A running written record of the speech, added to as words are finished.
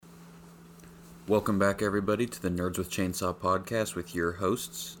Welcome back, everybody, to the Nerds with Chainsaw podcast with your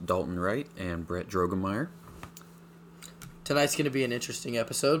hosts, Dalton Wright and Brett Drogemeyer. Tonight's going to be an interesting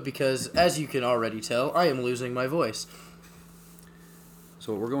episode because, as you can already tell, I am losing my voice.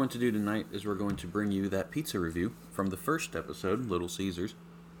 So what we're going to do tonight is we're going to bring you that pizza review from the first episode, Little Caesars,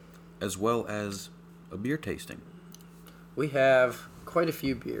 as well as a beer tasting. We have quite a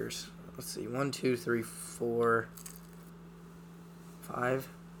few beers. Let's see, 1, 2, 3, 4, 5.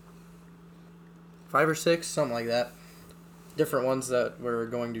 5 or 6, something like that. Different ones that we're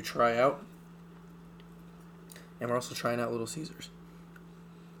going to try out. And we're also trying out Little Caesars.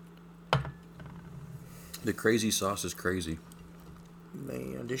 The crazy sauce is crazy.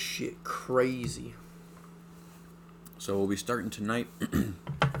 Man, this shit crazy. So we'll be starting tonight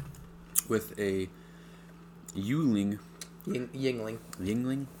with a Yuengling. Yuengling.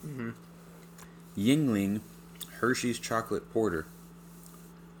 Yuengling? Mm-hmm. Yuengling Hershey's Chocolate Porter.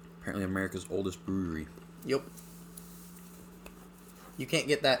 Apparently America's oldest brewery. Yep. You can't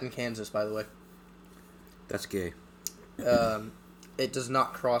get that in Kansas, by the way. That's gay. It does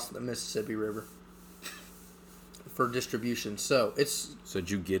not cross the Mississippi River for distribution. So did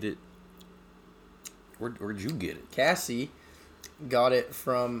you get it? Where'd you get it? Cassie got it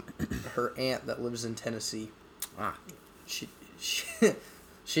from her aunt that lives in Tennessee. Ah. She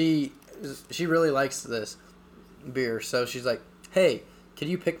really likes this beer, so she's like, "Hey, can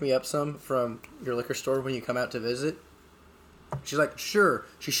you pick me up some from your liquor store when you come out to visit?" She's like, "Sure."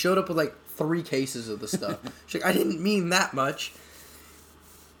 She showed up with like 3 cases of the stuff. She's like, "I didn't mean that much."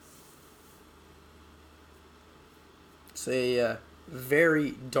 It's a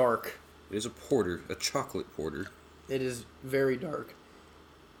very dark. It is a porter, a chocolate porter. It is very dark.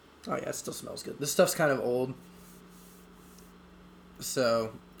 Oh yeah, it still smells good. This stuff's kind of old,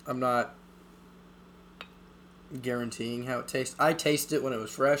 so I'm not guaranteeing how it tastes. I tasted it when it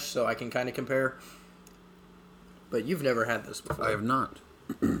was fresh, so I can kind of compare. But you've never had this before. I have not.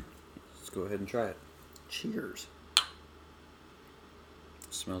 Let's go ahead and try it. Cheers.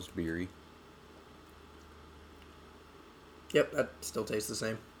 It smells beery. Yep, that still tastes the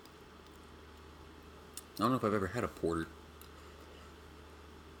same. I don't know if I've ever had a porter.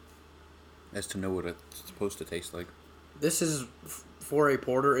 As to know what it's supposed to taste like. This is, for a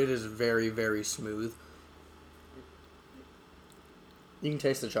porter, it is very, very smooth. You can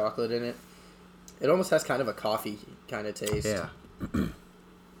taste the chocolate in it. It almost has kind of a coffee kind of taste. Yeah.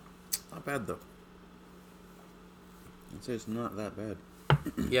 Not bad, though. I'd say it's not that bad.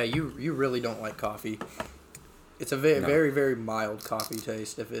 Yeah, you really don't like coffee. It's a very, very mild coffee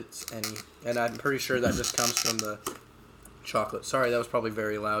taste, if it's any. And I'm pretty sure that just comes from the chocolate. Sorry, that was probably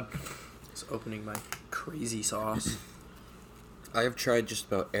very loud. It's opening my crazy sauce. I have tried just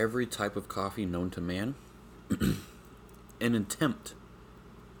about every type of coffee known to man in an attempt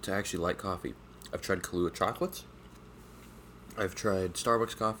to actually like coffee. I've tried Kahlua chocolates. I've tried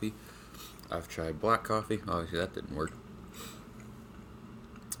Starbucks coffee. I've tried black coffee. Obviously, that didn't work.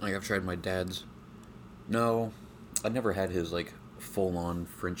 I've tried my dad's. No, I never had his, full-on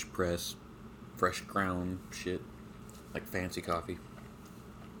French press, fresh ground shit, like fancy coffee.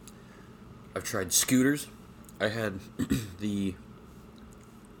 I've tried Scooters. I had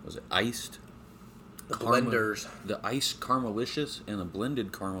was it iced? The blenders. The iced Caramelicious and the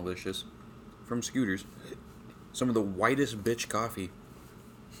blended Caramelicious from Scooters. Some of the whitest bitch coffee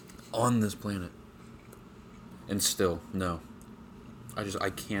on this planet. And still, no. I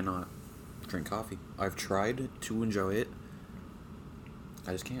cannot drink coffee. I've tried to enjoy it.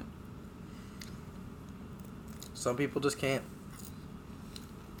 I just can't. Some people just can't.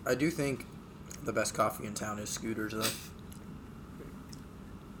 I do think the best coffee in town is Scooters, though.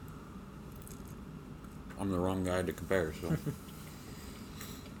 I'm the wrong guy to compare, so.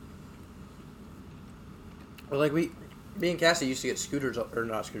 Well, me and Cassie used to get Scooters, or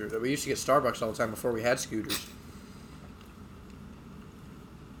not Scooters, we used to get Starbucks all the time before we had Scooters.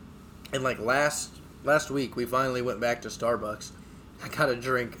 And last week, we finally went back to Starbucks. I got a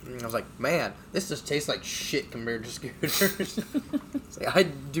drink, and I was like, man, this just tastes like shit compared to Scooters. It's like, I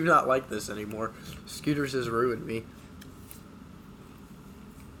do not like this anymore. Scooters has ruined me.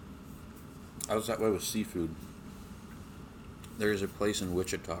 I was that way with seafood. There's a place in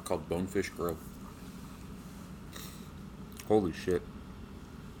Wichita called Bonefish Grill. Holy shit.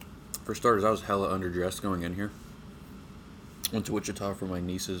 For starters, I was hella underdressed going in here. Went to Wichita for my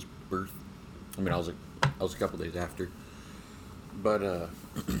niece's birth. I mean, I was a couple days after. But, I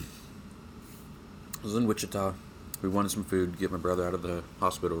was in Wichita. We wanted some food to get my brother out of the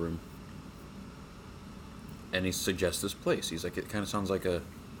hospital room. And he suggests this place. He's like, it kind of sounds like a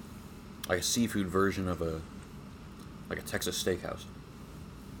seafood version of a Texas steakhouse.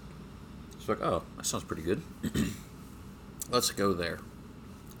 It's like, oh, that sounds pretty good. Let's go there.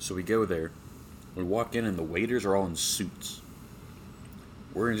 So we go there. We walk in, and the waiters are all in suits.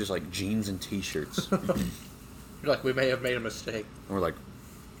 We're in just like jeans and t-shirts. You're like, we may have made a mistake. And we're like,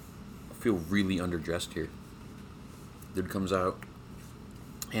 I feel really underdressed here. Dude comes out,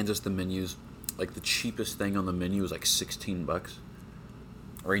 hands us the menus. Like, the cheapest thing on the menu was like $16.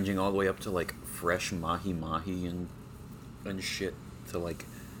 Ranging all the way up to like fresh mahi-mahi and shit to like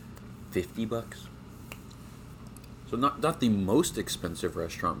 $50. So not the most expensive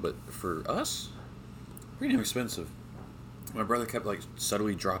restaurant, but for us, pretty expensive. My brother kept like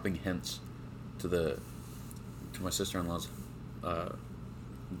subtly dropping hints to my sister-in-law's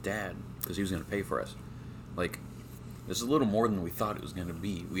dad, because he was going to pay for us. Like, this is a little more than we thought it was going to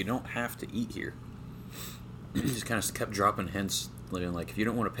be. We don't have to eat here. He just kind of kept dropping hints, like, if you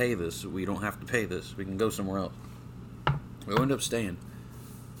don't want to pay this, we don't have to pay this. We can go somewhere else. We ended up staying.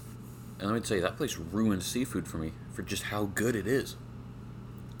 And let me tell you, that place ruined seafood for me, for just how good it is.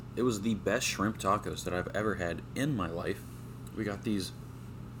 It was the best shrimp tacos that I've ever had in my life. We got these,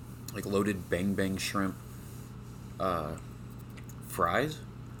 like, loaded bang bang shrimp fries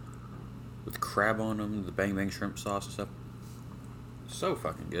with crab on them, the bang bang shrimp sauce and stuff. So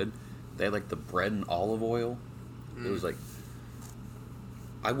fucking good. They had like the bread and olive oil. It was like,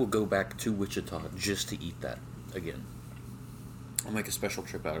 I will go back to Wichita just to eat that again. I'll make a special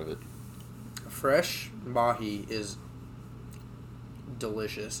trip out of it. Fresh mahi is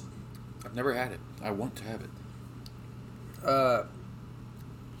delicious. I've never had it. I want to have it.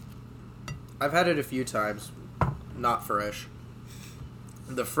 I've had it a few times, not fresh.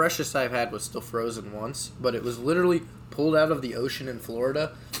 The freshest I've had was still frozen once, but it was literally pulled out of the ocean in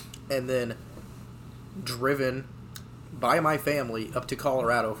Florida and then driven by my family up to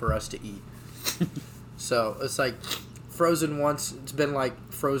Colorado for us to eat. So it's like frozen once. It's been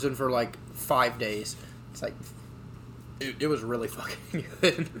like frozen for like 5 days. It's like it was really fucking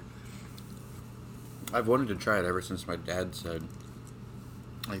good. I've wanted to try it ever since my dad said,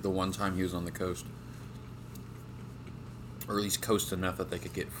 like, the one time he was on the coast, or at least coast enough that they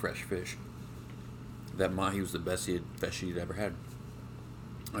could get fresh fish, that mahi was the best he'd ever had.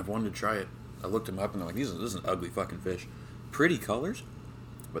 I've wanted to try it. I looked him up and I'm like, this is an ugly fucking fish. Pretty colors,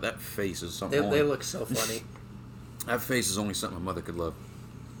 but that face is something. They look so funny. That face is only something my mother could love.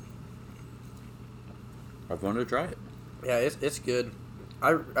 I've wanted to try it. Yeah, it's good. I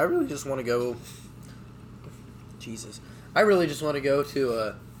really just want to go. Jesus, I really just want to go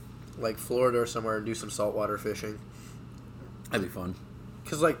to like Florida or somewhere and do some saltwater fishing. That'd be fun.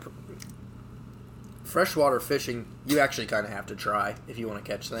 Cause like freshwater fishing, you actually kind of have to try if you want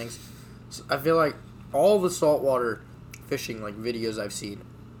to catch things. So I feel like all the saltwater fishing like videos I've seen,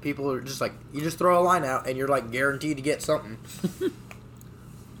 people are just like, you just throw a line out and you're like guaranteed to get something.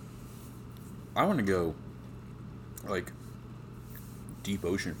 I want to go like deep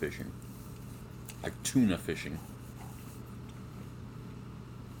ocean fishing, like tuna fishing.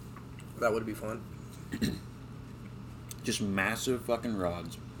 That would be fun. Just massive fucking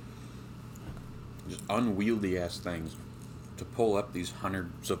rods. Just unwieldy ass things to pull up these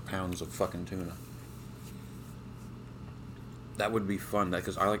hundreds of pounds of fucking tuna. That would be fun,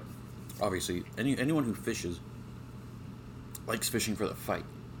 because I like, obviously, anyone who fishes likes fishing for the fight.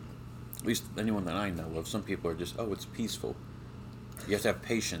 At least anyone that I know of. Some people are just, oh, it's peaceful. You have to have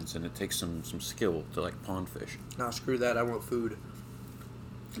patience, and it takes some skill to, like, pond fish. Nah, screw that. I want food.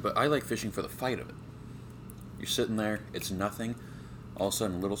 But I like fishing for the fight of it. You're sitting there, it's nothing. All of a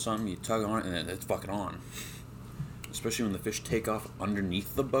sudden, a little something, you tug on it, and it's fucking on. Especially when the fish take off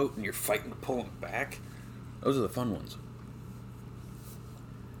underneath the boat, and you're fighting to pull it back. Those are the fun ones.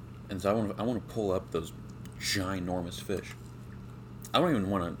 And so I want to pull up those ginormous fish. I don't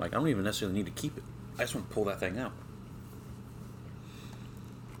even necessarily need to keep it. I just want to pull that thing out.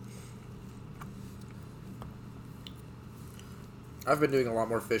 I've been doing a lot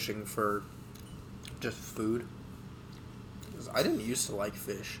more fishing for just food. 'Cause I didn't used to like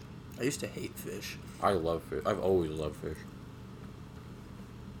fish. I used to hate fish. I love fish. I've always loved fish.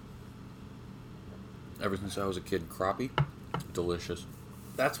 Ever since I was a kid, crappie, delicious.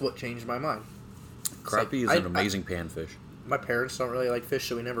 That's what changed my mind. Crappie is an amazing panfish. My parents don't really like fish,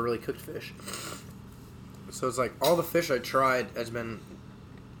 so we never really cooked fish. So it's like all the fish I tried has been,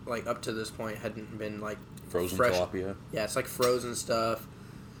 like, up to this point hadn't been like Frozen fresh. tilapia. Yeah, it's like frozen stuff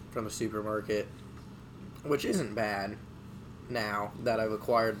from the supermarket, which isn't bad now that I've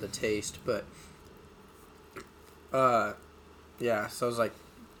acquired the taste. But yeah. So I was like,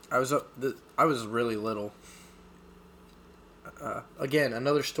 I was really little. Again,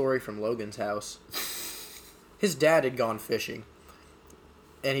 another story from Logan's house. His dad had gone fishing,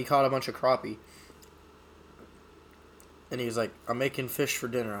 and he caught a bunch of crappie. And he was like, I'm making fish for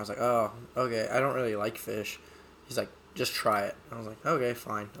dinner. I was like, oh, okay. I don't really like fish. He's like, just try it. I was like, okay,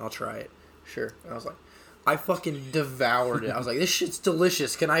 fine. I'll try it. Sure. And I was like, I fucking devoured it. I was like, this shit's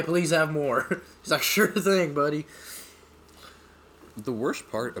delicious. Can I please have more? He's like, sure thing, buddy. The worst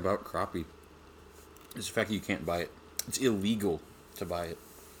part about crappie is the fact that you can't buy it. It's illegal to buy it.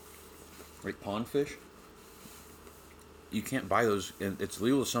 Like pond fish, you can't buy those. And it's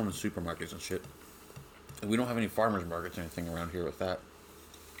legal to sell them in supermarkets and shit. And we don't have any farmers markets or anything around here with that.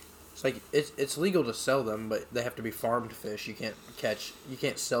 It's like it's legal to sell them, but they have to be farmed fish. You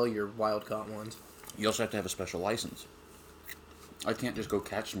can't sell your wild caught ones. You also have to have a special license. I can't just go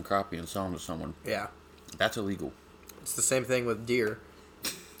catch some crappie and sell them to someone. Yeah. That's illegal. It's the same thing with deer.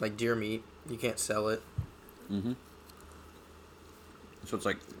 Like deer meat. You can't sell it. Mm-hmm. So it's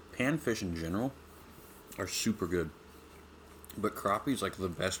like panfish in general are super good. But crappie's like the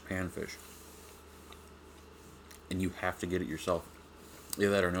best panfish. And you have to get it yourself.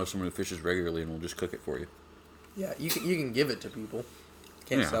 Either that or know someone who fishes regularly and will just cook it for you. Yeah, you can give it to people.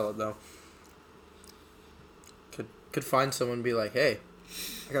 Can't sell it though. Could find someone and be like, hey,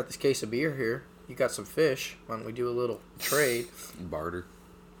 I got this case of beer here. You got some fish. Why don't we do a little trade? Barter.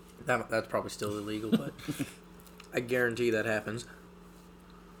 That's probably still illegal, but I guarantee that happens.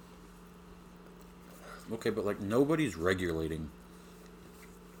 Okay, but like nobody's regulating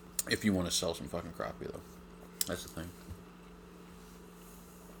if you want to sell some fucking crappie though. That's the thing.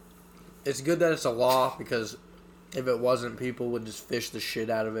 It's good that it's a law because if it wasn't, people would just fish the shit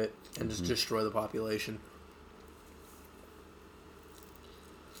out of it and just destroy the population.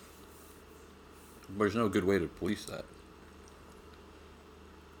 But there's no good way to police that.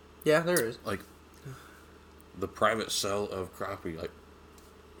 Yeah, there is. Like, the private sale of crappie, like,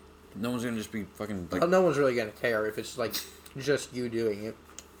 no one's gonna just be fucking, like... Well, no one's really gonna care if it's, like, just you doing it.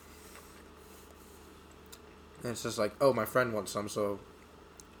 And it's just like, oh, my friend wants some, so...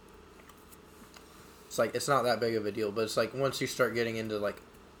 It's like, it's not that big of a deal, but it's like, once you start getting into, like,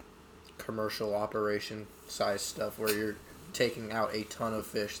 commercial operation size stuff where you're taking out a ton of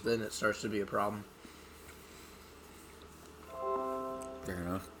fish, then it starts to be a problem. Fair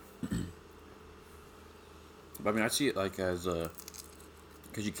enough. But I mean, I see it like as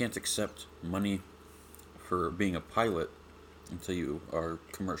because you can't accept money for being a pilot until you are a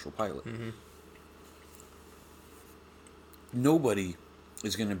commercial pilot. Mm-hmm. Nobody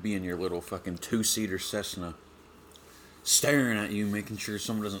is going to be in your little fucking 2-seater Cessna staring at you, making sure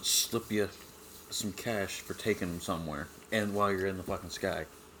someone doesn't slip you some cash for taking them somewhere. And while you're in the fucking sky.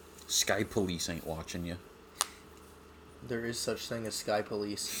 Sky police ain't watching you. There is such thing as sky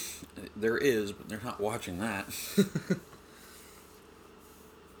police. There is, but they're not watching that.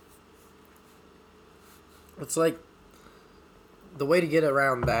 It's like, the way to get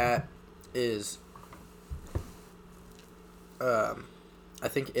around that is, I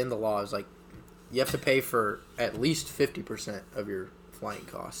think in the law is like, you have to pay for at least 50% of your flying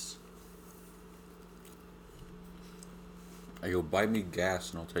costs. I go, buy me gas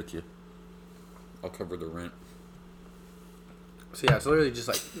and I'll take you. I'll cover the rent. So yeah, it's literally just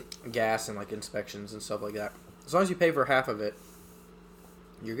like gas and like inspections and stuff like that. As long as you pay for half of it,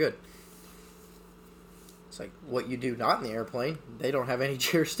 you're good. It's like what you do not in the airplane, they don't have any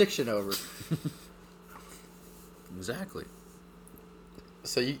jurisdiction over. Exactly.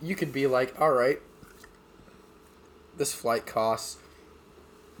 So you could be like, all right, this flight costs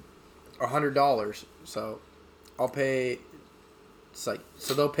 $100, so I'll pay. It's like,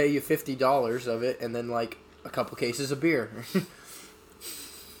 so they'll pay you $50 of it, and then like a couple cases of beer.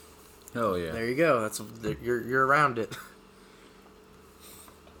 Hell yeah. There you go. That's you're around it.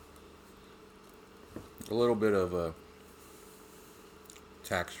 A little bit of a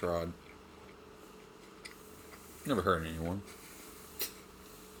tax fraud. Never hurt anyone.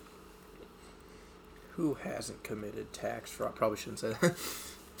 Who hasn't committed tax fraud? Probably shouldn't say that.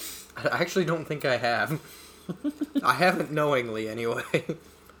 I actually don't think I have. I haven't knowingly, anyway.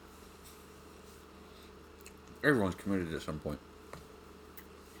 Everyone's committed at some point.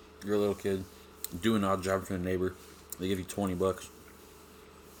 You're a little kid, do an odd job for the neighbor. They give you $20.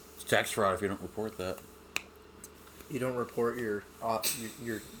 It's tax fraud if you don't report that. You don't report your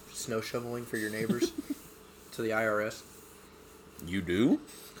snow shoveling for your neighbors to the IRS. You do?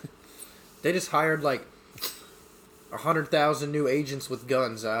 They just hired like 100,000 new agents with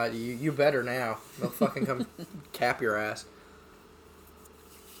guns. You better now. They'll fucking come cap your ass.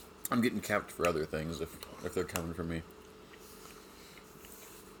 I'm getting capped for other things if they're coming for me.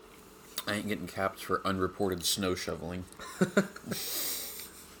 I ain't getting capped for unreported snow shoveling.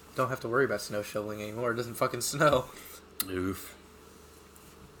 Don't have to worry about snow shoveling anymore. It doesn't fucking snow. Oof.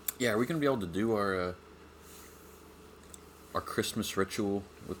 Yeah, are we gonna be able to do our Christmas ritual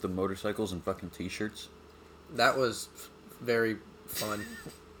with the motorcycles and fucking t-shirts? That was very fun.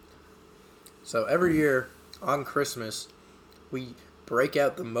 So every year on Christmas, we break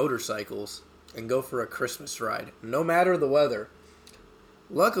out the motorcycles and go for a Christmas ride, no matter the weather.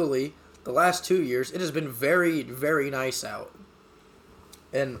 Luckily, the last 2 years, it has been very, very nice out.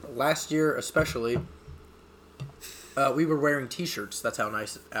 And last year especially, we were wearing t-shirts. That's how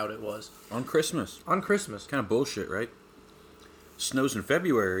nice out it was. On Christmas. On Christmas. Kind of bullshit, right? Snows in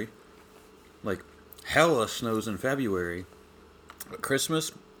February. Like, hella snows in February. But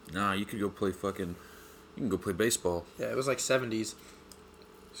Christmas? Nah, you could go play fucking... You can go play baseball. Yeah, it was like 70s.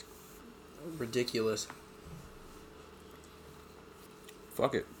 Ridiculous.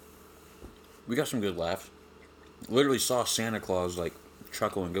 Fuck it. We got some good laughs. Literally saw Santa Claus, like,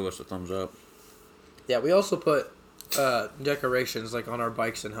 chuckle and give us a thumbs up. Yeah, we also put decorations, like, on our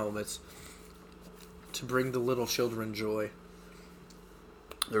bikes and helmets to bring the little children joy.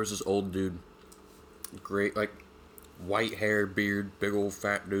 There was this old dude. Great, like, white hair, beard, big old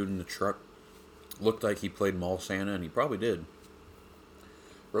fat dude in the truck. Looked like he played Mall Santa, and he probably did.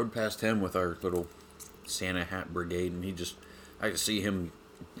 Rode past him with our little Santa hat brigade, and I could see him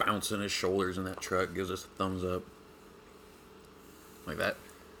bouncing his shoulders in that truck, gives us a thumbs up. Like that.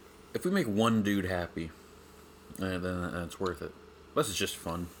 If we make one dude happy, then it's worth it. Plus, it's just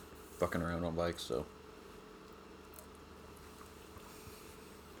fun, fucking around on bikes, so.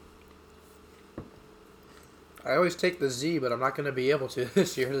 I always take the Z, but I'm not going to be able to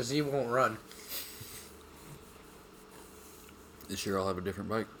this year. The Z won't run. This year I'll have a different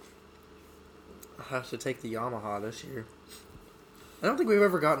bike. I'll have to take the Yamaha this year. I don't think we've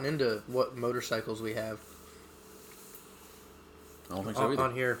ever gotten into what motorcycles we have. I don't think so either.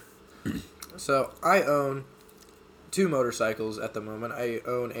 On here. So, I own 2 motorcycles at the moment. I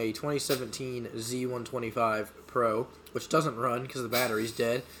own a 2017 Z125 Pro, which doesn't run because the battery's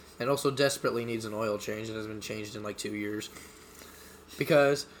dead, and also desperately needs an oil change. It hasn't been changed in like 2 years.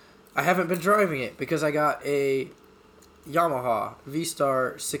 Because I haven't been driving it, because I got a Yamaha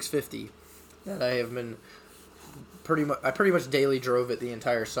V-Star 650 that I have been I pretty much daily drove it the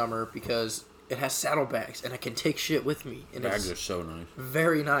entire summer because it has saddlebags and I can take shit with me. And Bags are so nice.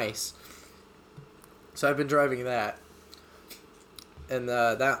 Very nice. So I've been driving that. And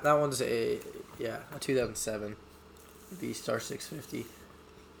that one's a 2007 V-Star 650.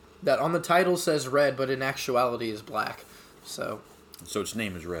 That on the title says red, but in actuality is black. So its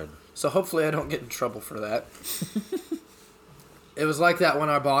name is Red. So hopefully I don't get in trouble for that. It was like that when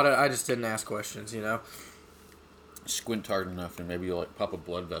I bought it. I just didn't ask questions, you know. Squint hard enough and maybe you'll like pop a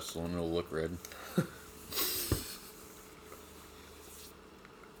blood vessel and it'll look red.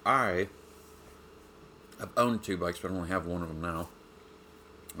 I've owned 2 bikes, but I only have one of them now.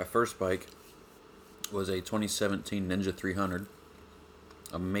 My first bike was a 2017 Ninja 300.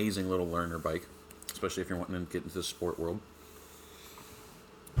 Amazing little learner bike, especially if you're wanting to get into the sport world.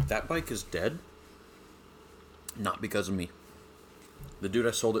 That bike is dead. Not because of me. The dude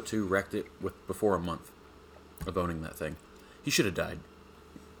I sold it to wrecked it before a month of owning that thing. He should have died.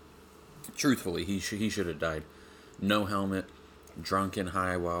 Truthfully, he should have died. No helmet, drunk and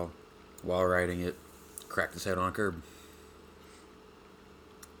high while riding it, cracked his head on a curb.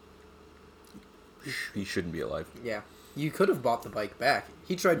 He shouldn't be alive. Yeah. You could have bought the bike back.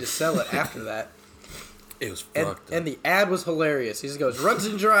 He tried to sell it after that. It was fucked up. And the ad was hilarious. He just goes, runs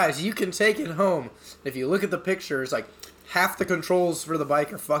and drives, you can take it home. And if you look at the pictures, like, half the controls for the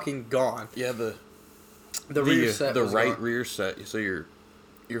bike are fucking gone. Yeah, the rear set the was right gone. rear set. So your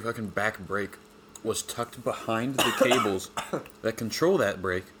fucking back brake was tucked behind the cables that control that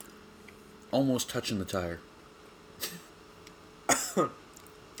brake, almost touching the tire. I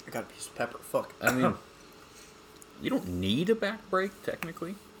got a piece of pepper. Fuck. I mean, you don't need a back brake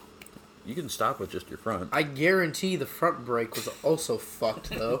technically. You can stop with just your front. I guarantee the front brake was also fucked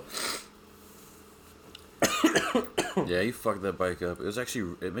though. Yeah, you fucked that bike up.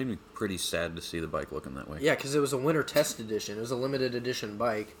 It made me pretty sad to see the bike looking that way. Yeah, because it was a winter test edition. It was a limited edition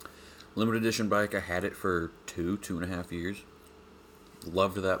bike. Limited edition bike. I had it for 2.5 years.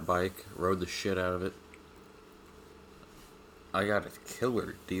 Loved that bike. Rode the shit out of it. I got a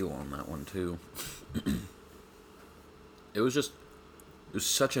killer deal on that one too. It was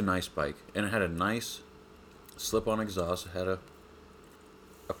such a nice bike, and it had a nice slip-on exhaust. It had a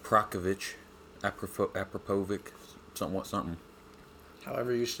Aprokovic, something.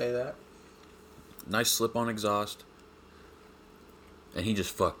 However you say that. Nice slip-on exhaust, and he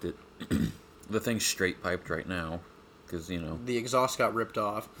just fucked it. The thing's straight piped right now, because the exhaust got ripped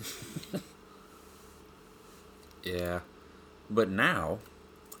off. Yeah, but now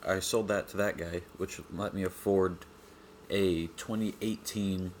I sold that to that guy, which let me afford a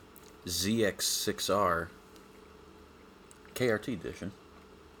 2018 ZX6R KRT edition,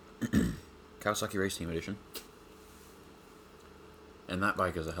 Kawasaki Race Team edition, and that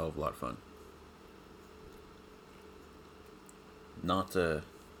bike is a hell of a lot of fun. Not a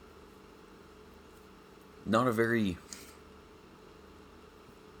very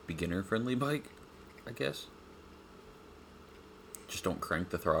beginner-friendly bike, I guess. Just don't crank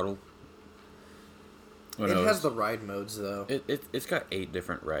the throttle. It has the ride modes, though. It's got 8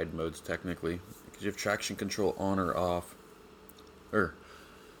 different ride modes, technically. Because you have traction control on or off. Or,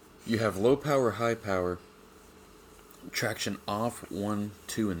 you have low power, high power, traction off, 1,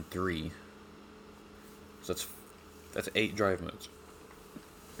 2, and 3. So that's 8 drive modes.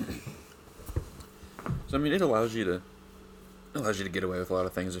 So, I mean, it allows you to get away with a lot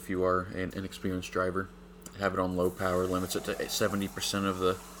of things if you are an inexperienced driver. Have it on low power, limits it to 70% of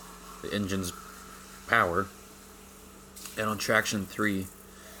the engine's power. And on traction 3,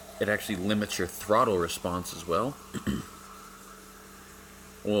 it actually limits your throttle response as well.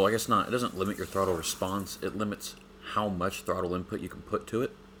 Well, I guess not. It doesn't limit your throttle response. It limits how much throttle input you can put to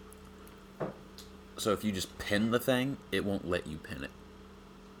it. So if you just pin the thing, it won't let you pin it.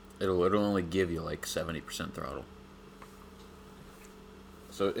 It'll only give you like 70% throttle.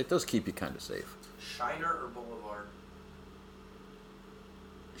 So it does keep you kind of safe. Shiner or Boulevard?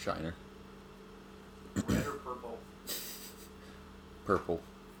 Shiner. Red or purple? Purple.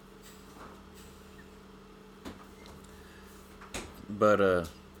 But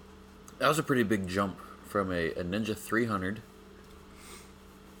that was a pretty big jump from a Ninja 300.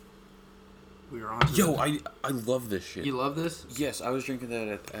 We were on. Yo, I love this shit. You love this? Yes, I was drinking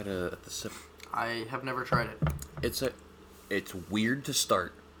that at the sip. I have never tried it. It's weird to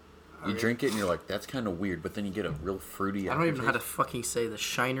start. You drink it and you're like, that's kind of weird, but then you get a real fruity. I don't even know how to fucking say the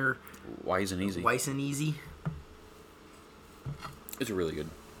Shiner. Wise and Easy. Wise and Easy. It's really good.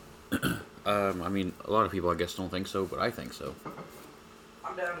 I mean, a lot of people I guess don't think so, but I think so.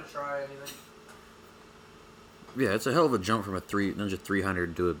 I'm down to try anything. Yeah, it's a hell of a jump from a Ninja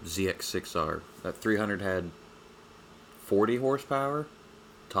 300 to a ZX6R. That 300 had 40 horsepower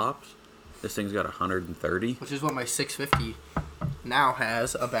tops. This thing's got 130. Which is what my 650 now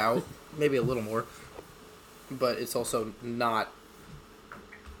has, about. Maybe a little more. But it's also not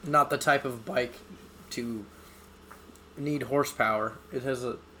the type of bike to need horsepower. It has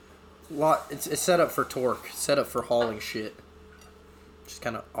a lot. It's set up for torque, set up for hauling shit. Which is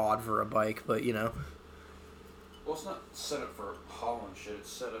kind of odd for a bike, but you know. Well, it's not set up for hauling shit.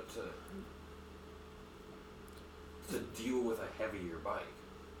 It's set up to deal with a heavier bike.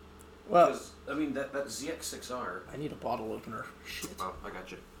 Well, because, I mean, that ZX6R... I need a bottle opener. Shit. Oh, I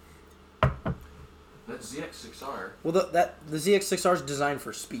got you. That ZX6R... Well, the ZX6R is designed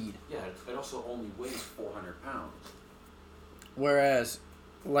for speed. Yeah, it also only weighs 400 pounds. Whereas,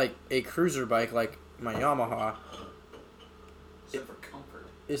 like, a cruiser bike like my Yamaha... Except for comfort.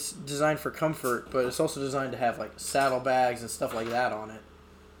 It's designed for comfort, but it's also designed to have, like, saddlebags and stuff like that on it.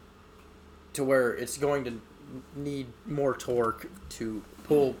 To where it's going to need more torque to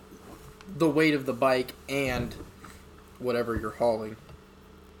pull the weight of the bike and whatever you're hauling.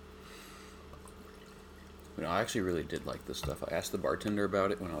 You know, I actually really did like this stuff. I asked the bartender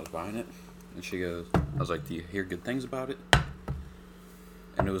about it when I was buying it, and she goes, I was like, do you hear good things about it?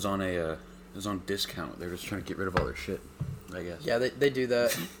 And it was on discount. They're just trying to get rid of all their shit, I guess. Yeah, they do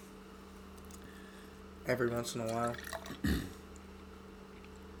that every once in a while.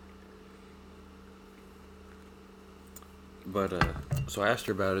 But, so I asked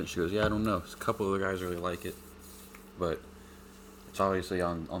her about it, and she goes, yeah, I don't know. A couple of the guys really like it, but it's obviously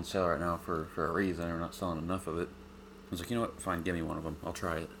on sale right now for a reason. They're not selling enough of it. I was like, you know what, fine, give me one of them. I'll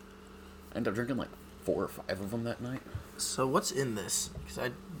try it. I ended up drinking like 4 or 5 of them that night. So what's in this? Because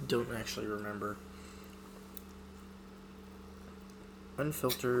I don't actually remember.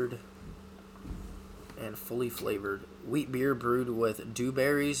 Unfiltered and fully flavored. Wheat beer brewed with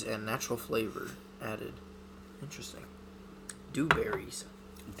dewberries and natural flavor added. Interesting. Dewberries.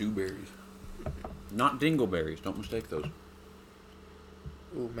 Dewberries. Not dingleberries. Don't mistake those.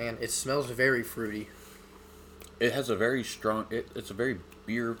 Ooh, man, it smells very fruity. It has a very strong... It's a very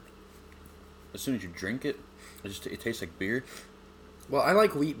beer... As soon as you drink it, it tastes like beer. Well, I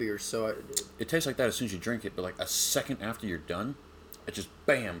like wheat beer, so... It tastes like that as soon as you drink it, but like a second after you're done, it's just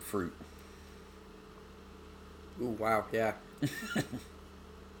bam, fruit. Ooh, wow, yeah.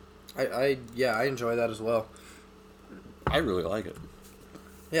 I enjoy that as well. I really like it.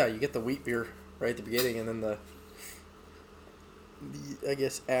 Yeah, you get the wheat beer right at the beginning, and then the I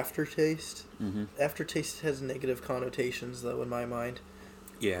guess, aftertaste. Mm-hmm. Aftertaste has negative connotations, though, in my mind.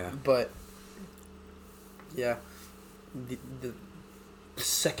 Yeah. But yeah, the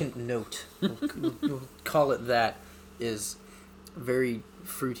second note, we'll call it that, is very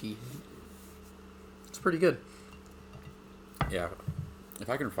fruity. It's pretty good. Yeah. If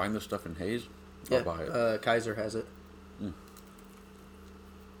I can find this stuff in Hayes, I'll buy it. Kaiser has it.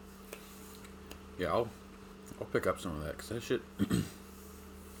 Yeah, I'll pick up some of that because that shit.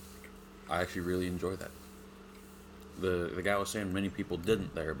 I actually really enjoy that. The guy was saying many people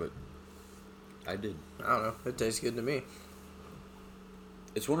didn't there, but I did. I don't know. It tastes good to me.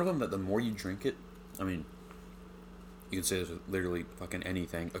 It's one of them that the more you drink it, I mean, you can say this with literally fucking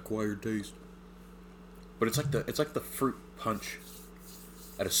anything, acquired taste. But it's like the fruit punch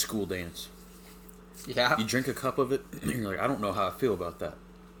at a school dance. Yeah. You drink a cup of it, and you're like, I don't know how I feel about that.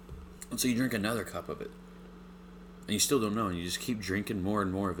 And so you drink another cup of it. And you still don't know, and you just keep drinking more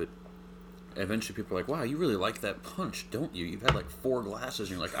and more of it. And eventually people are like, wow, you really like that punch, don't you? You've had like 4 glasses,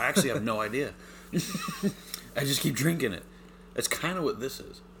 and you're like, I actually have no idea. I just keep drinking it. That's kind of what this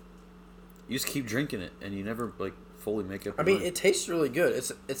is. You just keep drinking it, and you never, like, fully make up your mind. It tastes really good.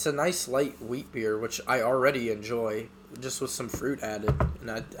 It's a nice light wheat beer, which I already enjoy, just with some fruit added, and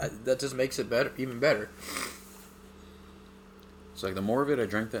that just makes it better, even better. It's like the more of it I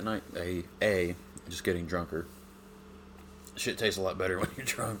drank that night, just getting drunker. Shit tastes a lot better when you're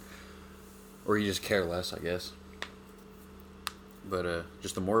drunk, or you just care less, I guess. But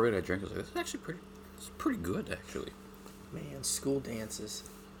just the more of it I drank, I was like, this is actually pretty good, actually. Man, school dances.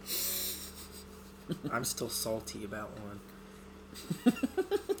 I'm still salty about one.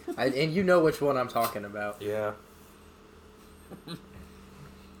 And you know which one I'm talking about. Yeah. And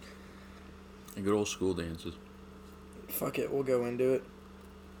good old school dances. Fuck it, we'll go into it.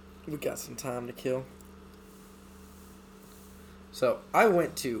 We got some time to kill. So, I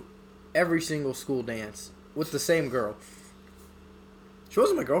went to every single school dance with the same girl. She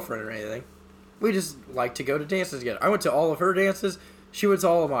wasn't my girlfriend or anything. We just like to go to dances together. I went to all of her dances. She went to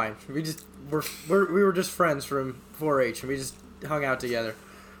all of mine. We were just friends from 4-H, and we just hung out together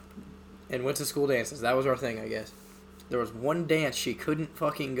and went to school dances. That was our thing, I guess. There was one dance she couldn't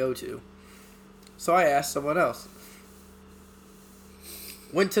fucking go to, so I asked someone else.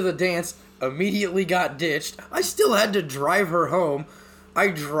 Went to the dance, immediately got ditched. I still had to drive her home. I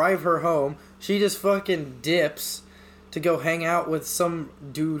drive her home. She just fucking dips to go hang out with some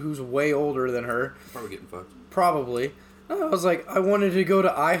dude who's way older than her. Probably getting fucked. Probably. I was like, I wanted to go to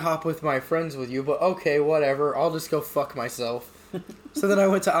IHOP with my friends with you, but okay, whatever. I'll just go fuck myself. So then I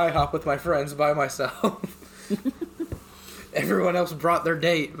went to IHOP with my friends by myself. Everyone else brought their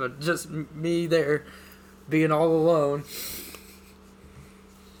date, but just me there being all alone.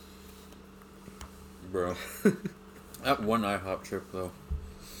 Bro. That one IHOP trip, though.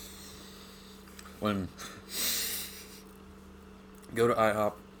 When go to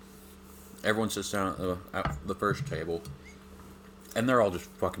IHOP, everyone sits down at the first table, and they're all just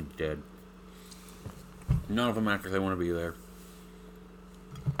fucking dead. None of them act like they want to be there.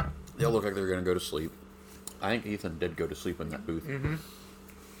 They all look like they're going to go to sleep. I think Ethan did go to sleep in that booth. Mm-hmm.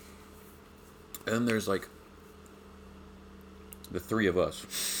 And then there's, like, the 3 of us.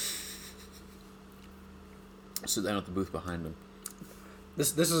 Sit down at the booth behind him.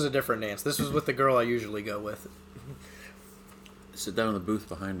 This is a different dance. This was with the girl I usually go with. Sit down in the booth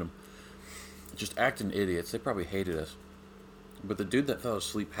behind them. Just acting idiots. They probably hated us. But the dude that fell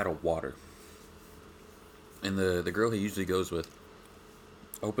asleep had a water. And the girl he usually goes with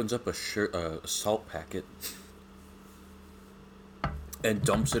opens up a salt packet and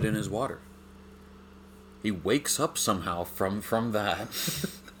dumps it in his water. He wakes up somehow from that.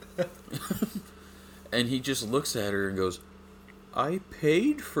 And he just looks at her and goes, I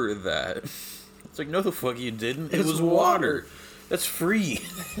paid for that. It's like, no the fuck you didn't. It was water. That's free.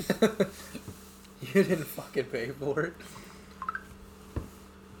 You didn't fucking pay for it.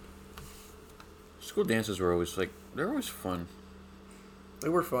 School dances were always they're always fun. They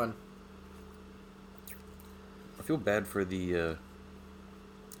were fun. I feel bad for the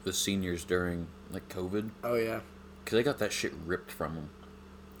seniors during like COVID. Oh yeah. Because they got that shit ripped from them.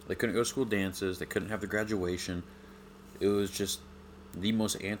 They couldn't go to school dances. They couldn't have the graduation. It was just the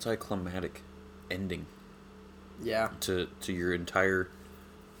most anticlimactic ending. Yeah. To your entire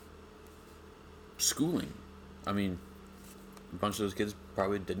schooling. I mean, a bunch of those kids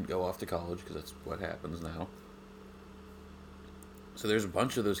probably didn't go off to college because that's what happens now. So there's a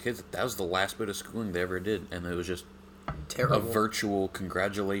bunch of those kids that was the last bit of schooling they ever did, and it was just terrible. A virtual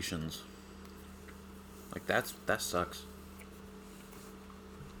congratulations. Like that sucks.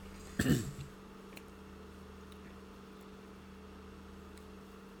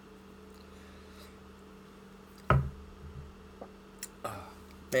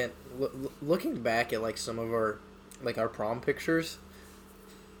 Man, looking back at like some of our prom pictures,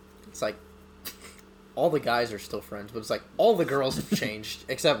 it's like all the guys are still friends, but it's like all the girls have changed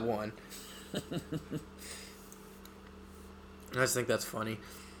except one. I just think that's funny.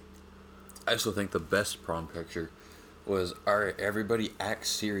 I still think the best prom picture was, alright, everybody act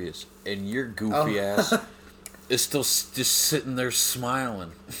serious, and your goofy ass is still just sitting there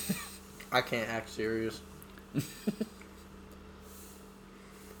smiling. I can't act serious.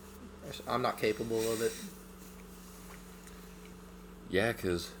 I'm not capable of it. Yeah,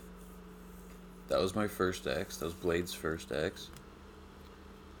 because that was my first ex. That was Blade's first ex.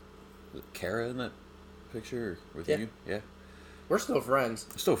 Was it Kara in that picture with you? Yeah. We're still friends.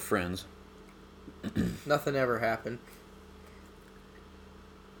 Still friends. Nothing ever happened.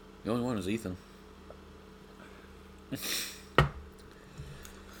 The only one is Ethan. Him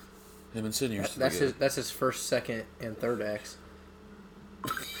and Sydney are still together. That's his first, second, and third ex.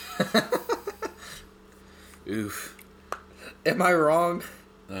 Oof. Am I wrong?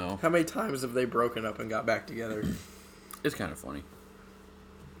 No. How many times have they broken up and got back together? It's kind of funny.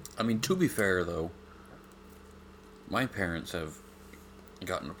 I mean, to be fair, though, my parents have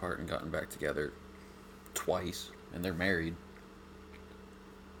gotten apart and gotten back together twice, and they're married.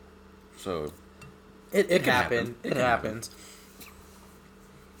 So, it can happen. It happens.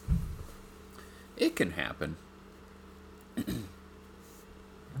 It can happen.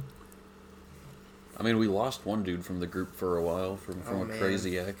 I mean, we lost one dude from the group for a while from a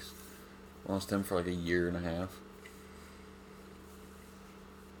crazy ex. Lost him for like a year and a half.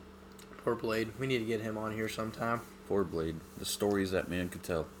 Poor Blade. We need to get him on here sometime. Poor Blade. The stories that man could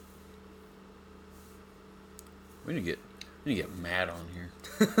tell. We need to get Matt on here.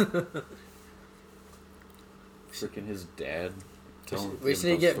 Freaking his dad. We just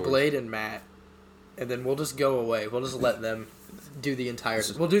need to get stories. Blade and Matt, and then we'll just go away. We'll just let them do the entire...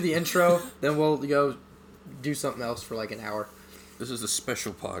 We'll do the intro, then we'll go do something else for like an hour. This is a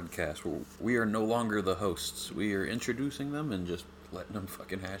special podcast where we are no longer the hosts. We are introducing them and just letting them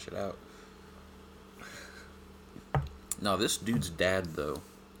fucking hash it out. Now, this dude's dad, though,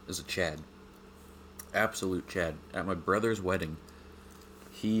 is a Chad. Absolute Chad. At my brother's wedding,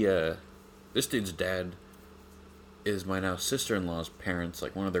 this dude's dad is my now sister-in-law's parents,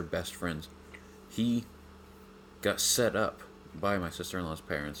 like one of their best friends. He got set up by my sister-in-law's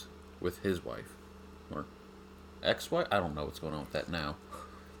parents with his wife. Or ex-wife? I don't know what's going on with that now.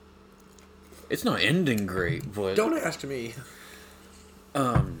 It's not ending great, but... Don't ask me.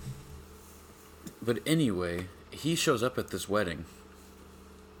 But anyway, he shows up at this wedding,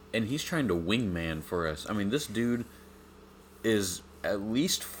 and he's trying to wingman for us. I mean, this dude is at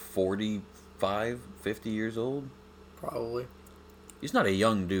least 45, 50 years old. Probably. He's not a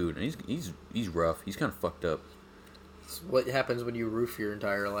young dude, and he's rough. He's kind of fucked up. It's what happens when you roof your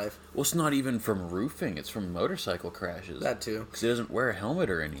entire life. Well, it's not even from roofing. It's from motorcycle crashes. That too. Because he doesn't wear a helmet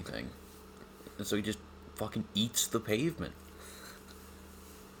or anything. And so he just fucking eats the pavement.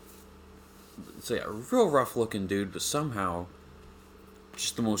 So yeah, real rough looking dude, but somehow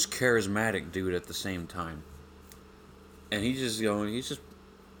just the most charismatic dude at the same time. And he's just,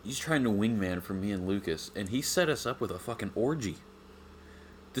 he's trying to wingman for me and Lucas, and he set us up with a fucking orgy.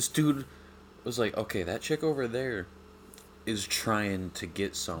 This dude was like, okay, that chick over there is trying to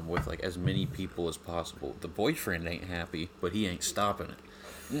get some with like as many people as possible. The boyfriend ain't happy, but he ain't stopping it.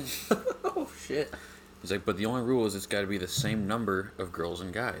 Oh shit. He's like, but the only rule is it's got to be the same number of girls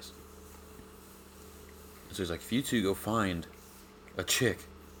and guys. So he's like, if you two go find a chick,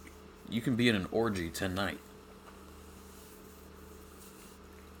 you can be in an orgy tonight.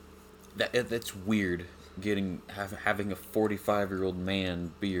 That's weird, having a 45-year-old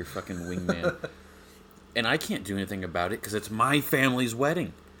man be your fucking wingman. And I can't do anything about it because it's my family's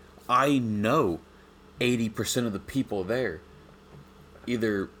wedding. I know 80% of the people there.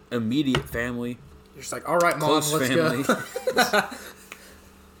 Either immediate family... You're just like, all right, Mom, let's family. Go.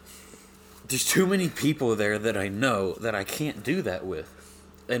 There's too many people there that I know that I can't do that with.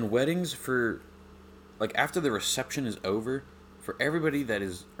 And weddings for... Like, after the reception is over, for everybody that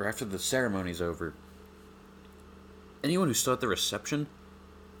is... Or after the ceremony's over, anyone who's still at the reception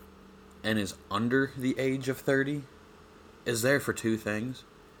and is under the age of 30 is there for two things.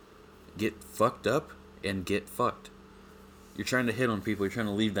 Get fucked up and get fucked. You're trying to hit on people. You're trying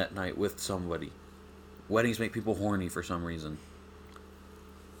to leave that night with somebody. Weddings make people horny for some reason.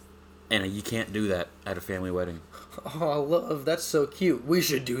 And you can't do that at a family wedding. Oh, love, that's so cute. We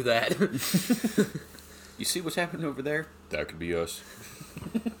should do that. You see what's happening over there? That could be us.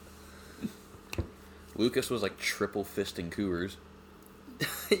 Lucas was like triple fisting Coors.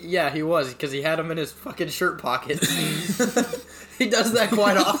 Yeah, he was, because he had them in his fucking shirt pocket. He does that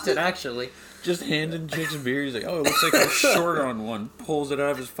quite often, actually. Just handing chicks beer. He's like, oh, it looks like I'm short on one. Pulls it out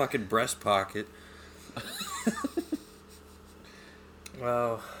of his fucking breast pocket.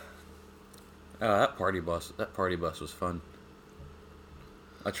 Wow. That party bus was fun.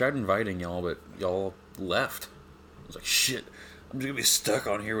 I tried inviting y'all, but y'all left. I was like, shit, I'm just gonna be stuck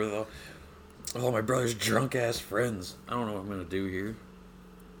on here with all my brother's drunk ass friends. I don't know what I'm gonna do here.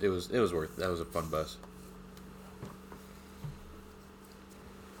 It was worth it. That was a fun bus.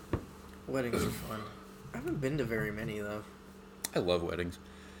 Weddings are fun. I haven't been to very many, though. I love weddings.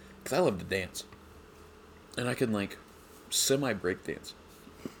 Because I love to dance. And I can, like, semi-break dance.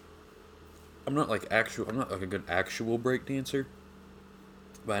 I'm not like a good actual break dancer.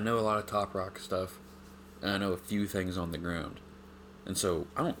 But I know a lot of top rock stuff. And I know a few things on the ground. And so,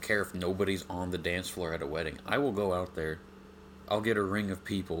 I don't care if nobody's on the dance floor at a wedding. I will go out there. I'll get a ring of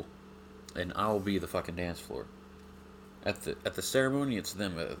people. And I'll be the fucking dance floor. At the ceremony, it's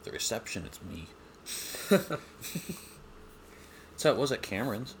them. At the reception, it's me. That's how it was at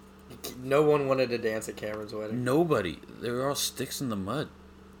Cameron's. No one wanted to dance at Cameron's wedding. Nobody. They were all sticks in the mud.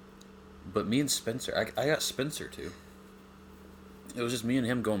 But me and Spencer, I got Spencer too. It was just me and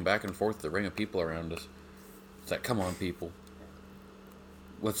him going back and forth with the ring of people around us. It's like, come on, people.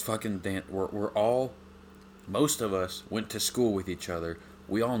 Let's fucking dance. We're all, most of us went to school with each other.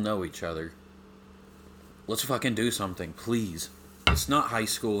 We all know each other. Let's fucking do something, please. It's not high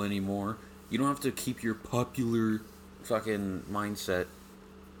school anymore. You don't have to keep your popular fucking mindset.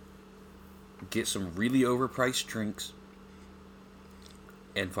 Get some really overpriced drinks.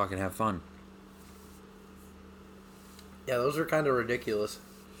 And fucking have fun. Yeah, those are kind of ridiculous.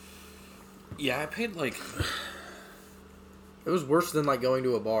 Yeah, I paid like... It was worse than, like, going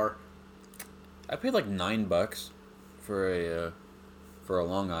to a bar. I paid like $9 for a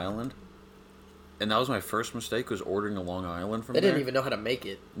Long Island. And that was my first mistake, was ordering a Long Island from They there. didn't even know how to make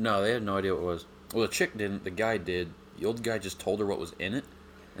it. No, they had no idea what it was. Well, the chick didn't. The guy did. The old guy just told her what was in it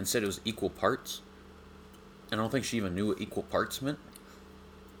and said it was equal parts. And I don't think she even knew what equal parts meant.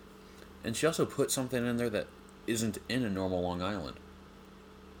 And she also put something in there that isn't in a normal Long Island.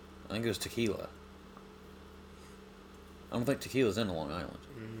 I think it was tequila. I don't think tequila's in a Long Island.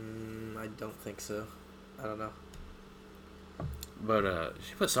 I don't think so. I don't know. But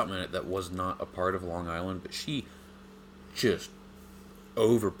she put something in it that was not a part of Long Island, but she just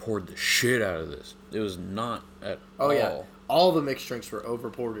over-poured the shit out of this. It was not at all. Oh, yeah. All the mixed drinks were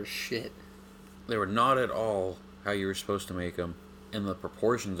over-poured as shit. They were not at all how you were supposed to make them, and the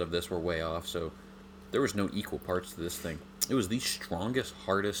proportions of this were way off, so there was no equal parts to this thing. It was the strongest,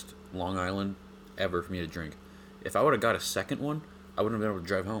 hardest Long Island ever for me to drink. If I would have got a second one, I wouldn't have been able to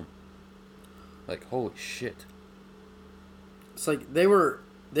drive home. Like, holy shit. It's like they were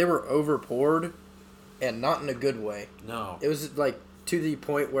over poured, and not in a good way. No. It was like to the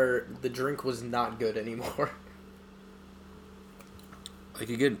point where the drink was not good anymore. Like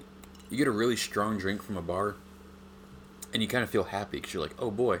you get a really strong drink from a bar, and you kind of feel happy because you're like,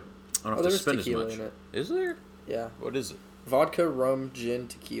 oh boy, I don't have to spend as much. In it. Is there? Yeah. What is it? Vodka, rum, gin,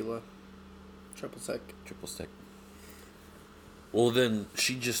 tequila, triple sec. Triple sec. Well, then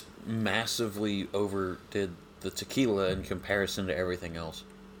she just massively overdid the tequila in comparison to everything else.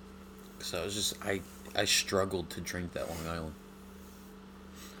 So it was just I struggled to drink that Long Island.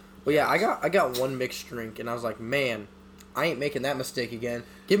 Well, yeah, I got one mixed drink, and I was like, man, I ain't making that mistake again.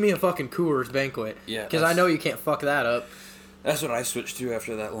 Give me a fucking Coors Banquet. Yeah. Because I know you can't fuck that up. That's what I switched to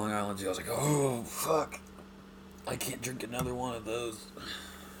after that Long Island deal. I was like, oh, fuck. I can't drink another one of those.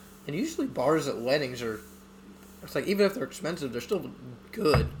 And usually bars at weddings are... It's like, even if they're expensive, they're still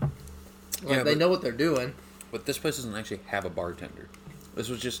good. Like, Yeah, they but- know what they're doing. But this place doesn't actually have a bartender. This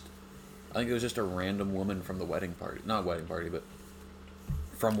was just... I think it was just a random woman from the wedding party. Not wedding party, but...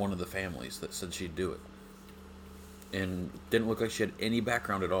 from one of the families that said she'd do it. And didn't look like she had any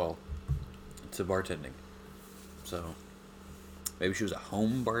background at all to bartending. So... maybe she was a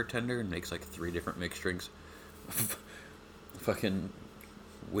home bartender and makes like 3 different mixed drinks. Fucking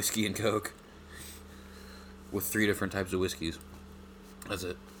whiskey and Coke. With 3 different types of whiskeys. That's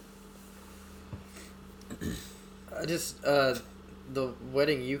it. I just, the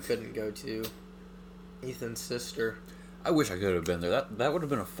wedding you couldn't go to, Ethan's sister. I wish I could have been there. That would have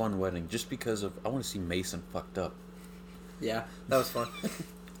been a fun wedding just because of... I want to see Mason fucked up. Yeah, that was fun.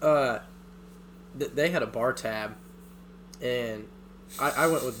 They had a bar tab, and I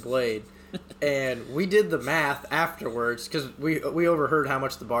went with Blade, and we did the math afterwards because we overheard how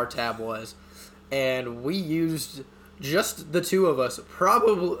much the bar tab was, and we used just the 2 of us.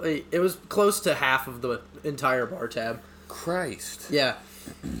 Probably it was close to half of the entire bar tab. Christ. Yeah,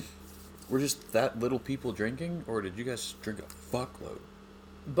 were just that little people drinking, or did you guys drink a fuckload?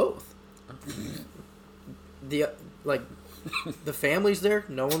 Both. The the families there,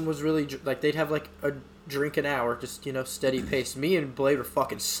 no one was really like, they'd have like a drink an hour, just, you know, steady pace. Me and Blade were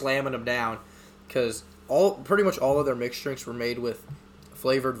fucking slamming them down, because pretty much all of their mixed drinks were made with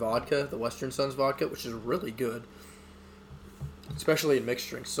flavored vodka, the Western Suns vodka, which is really good, especially in mixed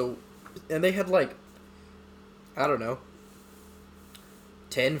drinks. So, and they had like, I don't know,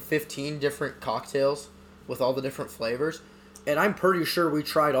 10, 15 different cocktails with all the different flavors, and I'm pretty sure we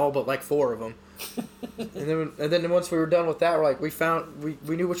tried all but like 4 of them. and then once we were done with that, we're like,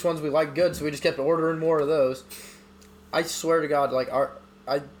 we knew which ones we liked good, so we just kept ordering more of those. I swear to God, like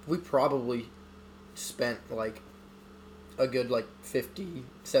we probably spent like a good like $50,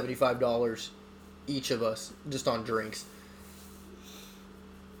 $75 each of us just on drinks,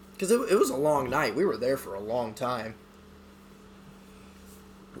 because it was a long night. We were there for a long time.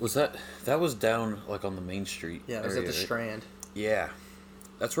 Was that was down like on the main street? Yeah, it was area, at the right? Strand. Yeah,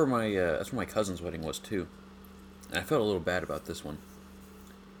 that's where my cousin's wedding was too, and I felt a little bad about this one,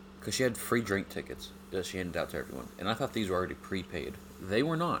 because she had free drink tickets that she handed out to everyone, and I thought these were already prepaid. They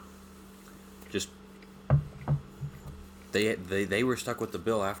were not. Just they were stuck with the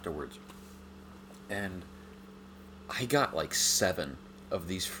bill afterwards, and I got like 7 of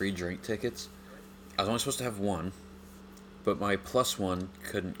these free drink tickets. I was only supposed to have 1, but my plus 1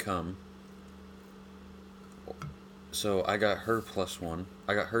 couldn't come. So I got her plus 1.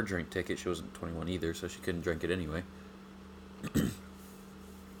 I got her drink ticket. She wasn't 21 either, so she couldn't drink it anyway.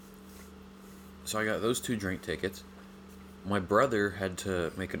 So I got those 2 drink tickets. My brother had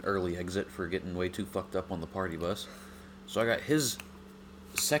to make an early exit for getting way too fucked up on the party bus. So I got his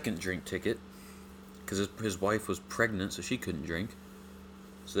second drink ticket, because his wife was pregnant, so she couldn't drink.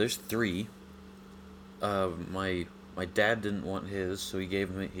 So there's 3. My dad didn't want his, so he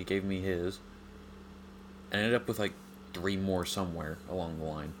gave me his. I ended up with like 3 more somewhere along the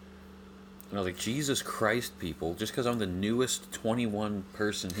line. And I was like, Jesus Christ, people, just because I'm the newest 21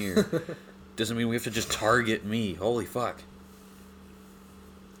 person here doesn't mean we have to just target me. Holy fuck.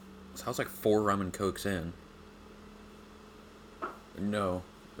 So I was like 4 rum and cokes in. No,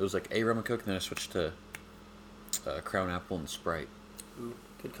 it was like a rum and coke, and then I switched to Crown Apple and Sprite. Ooh,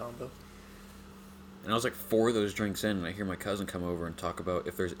 good combo. And I was like 4 of those drinks in, and I hear my cousin come over and talk about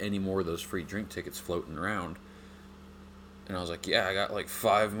if there's any more of those free drink tickets floating around. And I was like, yeah, I got like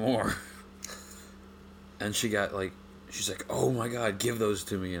 5 more. And she's like, oh my God, give those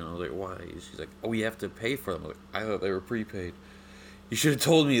to me. And I was like, why? She's like, oh, we have to pay for them. I was like, I thought they were prepaid. You should have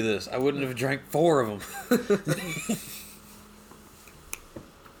told me this. I wouldn't have drank 4 of them.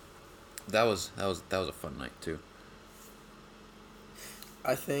 That was a fun night too.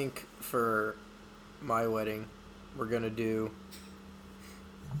 I think for my wedding, we're gonna do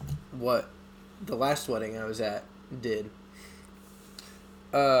what the last wedding I was at did.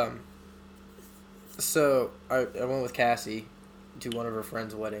 So I went with Cassie to one of her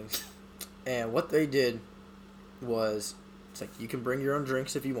friends' weddings, and what they did was, it's like, you can bring your own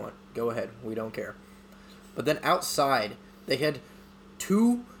drinks if you want. Go ahead, we don't care. But then outside, they had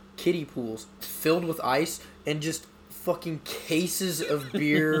 2 kiddie pools filled with ice and just fucking cases of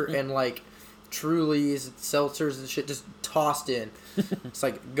beer and like Trulies, seltzers and shit just tossed in. It's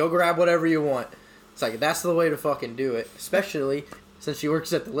like, go grab whatever you want. It's like, that's the way to fucking do it, especially since she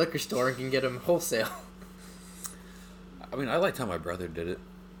works at the liquor store and can get them wholesale. I mean, I liked how my brother did it.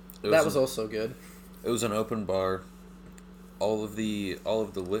 That was also good. It was an open bar. All of the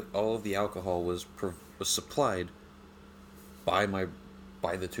alcohol was supplied by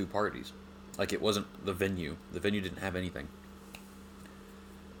the 2 parties. Like, it wasn't the venue. The venue didn't have anything.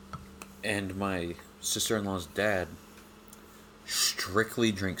 And my sister-in-law's dad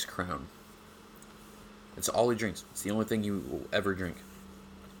strictly drinks Crown. It's all he drinks. It's the only thing he will ever drink.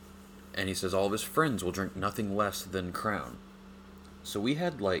 And he says all of his friends will drink nothing less than Crown. So we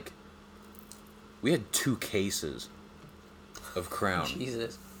had 2 cases of Crown.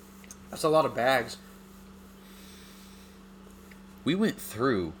 Jesus. That's a lot of bags. We went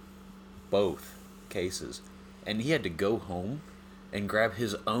through both cases, and he had to go home and grab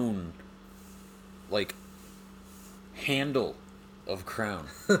his own, handle of Crown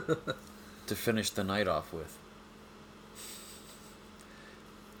to finish the night off with.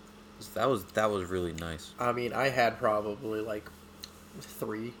 That was really nice. I mean, I had probably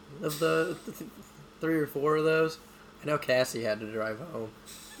 3 of the 3 or 4 of those. I know Cassie had to drive home.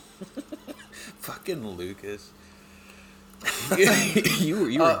 Fucking Lucas.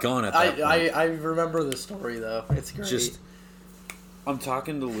 you were gone at that point. I remember the story though. It's great. I'm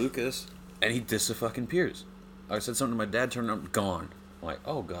talking to Lucas, and he disappears. I said something to my dad, turned up, gone. I'm like,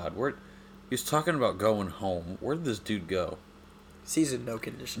 oh God, He was talking about going home. Where did this dude go? He's in no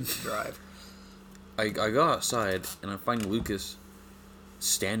condition to drive. I go outside and I find Lucas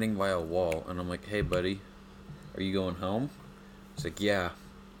standing by a wall, and I'm like, "Hey, buddy, are you going home?" He's like, "Yeah,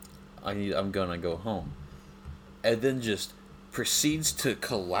 I'm gonna go home," and then just proceeds to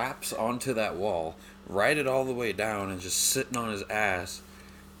collapse onto that wall, ride it all the way down, and just sitting on his ass.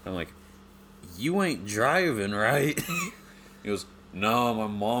 I'm like, "You ain't driving, right?" He goes, "No, my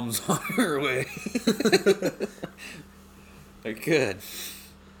mom's on her way." Like, good.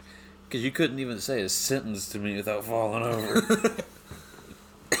 Because you couldn't even say a sentence to me without falling over.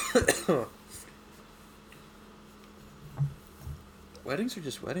 Weddings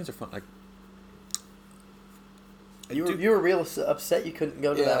are fun. Like, You were real upset you couldn't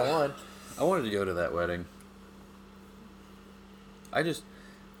go to that one. I wanted to go to that wedding.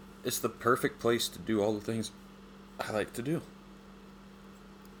 It's the perfect place to do all the things I like to do.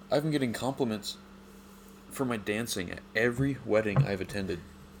 I've been getting compliments for my dancing at every wedding I've attended.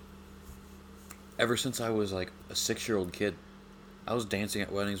 Ever since I was like a 6-year-old kid. I was dancing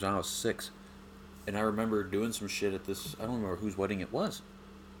at weddings when I was 6. And I remember doing some shit at this, I don't remember whose wedding it was.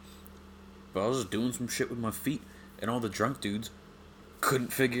 But I was just doing some shit with my feet. And all the drunk dudes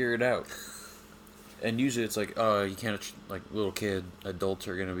couldn't figure it out. And usually it's like, you can't, like, little kid, adults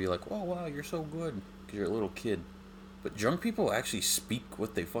are going to be like, "Oh, wow, you're so good," because you're a little kid. But drunk people actually speak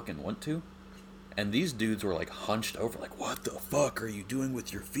what they fucking want to. And these dudes were, like, hunched over, like, "What the fuck are you doing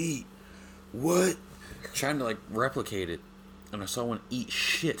with your feet? What?" Trying to, like, replicate it. And I saw one eat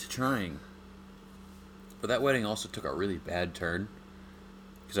shit trying. But that wedding also took a really bad turn.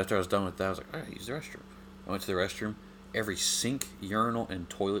 Because after I was done with that, I was like, "Alright, use the restroom." I went to the restroom. Every sink, urinal, and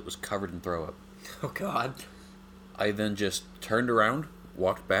toilet was covered in throw up. Oh, God. I then just turned around,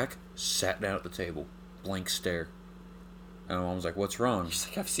 walked back, sat down at the table. Blank stare. And my mom was like, "What's wrong?" She's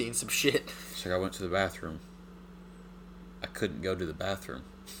like, "I've seen some shit." She's like, "I went to the bathroom." I couldn't go to the bathroom.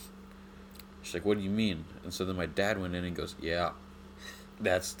 She's like, "What do you mean?" And so then my dad went in and goes, "Yeah,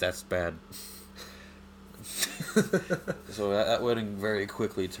 that's bad." So that wedding very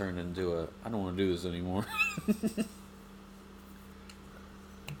quickly turned into I don't want to do this anymore.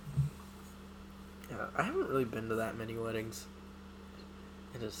 Yeah, I haven't really been to that many weddings.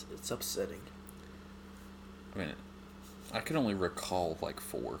 It's upsetting. I mean, I can only recall like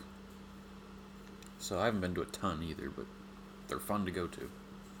 4. So I haven't been to a ton either, but they're fun to go to.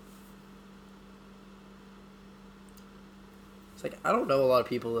 It's like, I don't know a lot of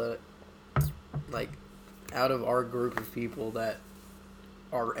people that, like, out of our group of people that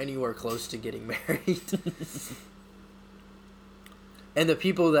are anywhere close to getting married. And the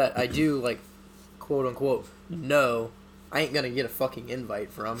people that I do, like, quote unquote, know, I ain't gonna get a fucking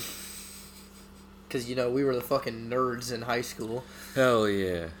invite from. Because, you know, we were the fucking nerds in high school. Hell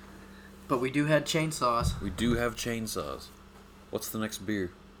yeah. But we do have chainsaws. We do have chainsaws. What's the next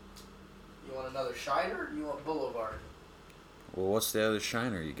beer? You want another Shiner or you want Boulevard? Well, what's the other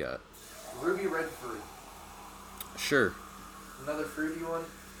Shiner you got? Ruby Red Fruit. Sure. Another fruity one?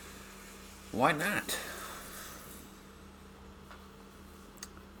 Why not?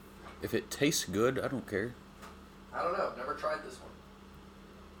 If it tastes good, I don't care. I don't know. Never tried this one.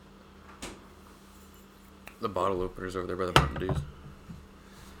 The bottle opener's over there by the Mountain Dews.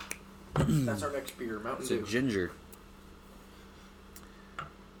 That's our next beer, Mountain It's a Dew. ginger.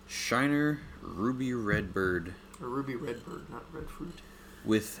 Shiner Ruby Redbird. A Ruby Redbird, not Red Fruit.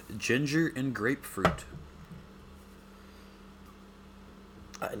 With ginger and grapefruit.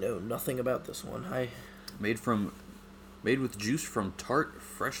 I know nothing about this one. Made with juice from tart,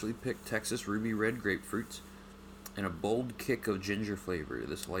 freshly picked Texas ruby red grapefruits and a bold kick of ginger flavor.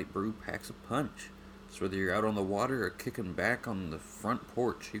 This light brew packs a punch. So whether you're out on the water or kicking back on the front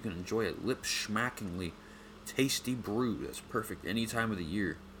porch, you can enjoy a lip-schmackingly tasty brew that's perfect any time of the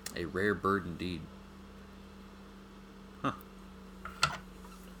year. A rare bird indeed. Huh.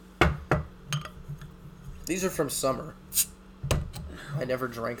 These are from summer. I never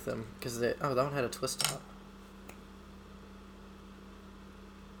drank them because that one had a twist top.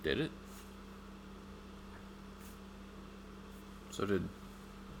 Did it? So did...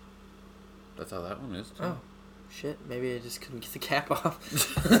 That's how that one is, too. Oh, shit. Maybe I just couldn't get the cap off.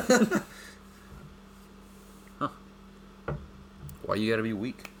 Huh. Why you gotta be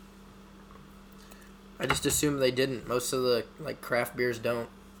weak? I just assumed they didn't. Most of the, like, craft beers don't.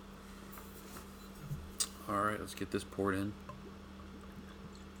 Alright, let's get this poured in.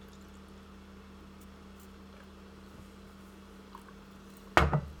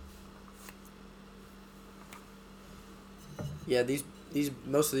 Yeah, these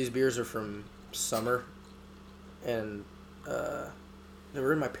most of these beers are from summer, and They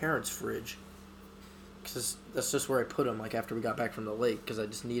were in my parents' fridge. Because that's just where I put them, like, after we got back from the lake, because I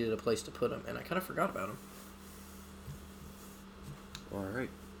just needed a place to put them, and I kind of forgot about them. All right.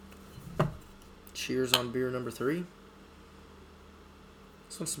 Cheers on beer number 3.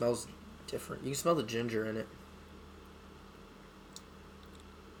 This one smells different. You can smell the ginger in it.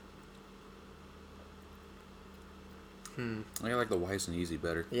 I like the Weiss Easy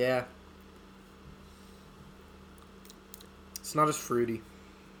better. Yeah. It's not as fruity.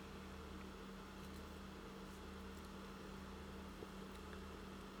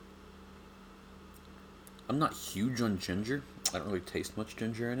 I'm not huge on ginger. I don't really taste much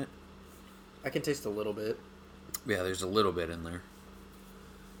ginger in it. I can taste a little bit. Yeah, there's a little bit in there.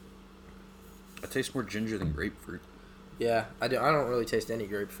 I taste more ginger than grapefruit. Yeah, I don't really taste any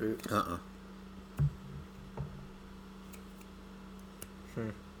grapefruit.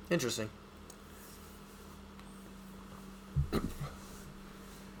 Interesting.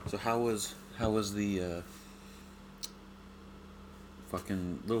 So how was the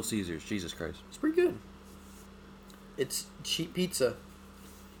fucking Little Caesars? Jesus Christ. It's pretty good. It's cheap pizza.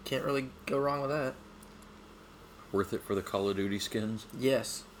 Can't really go wrong with that. Worth it for the Call of Duty skins?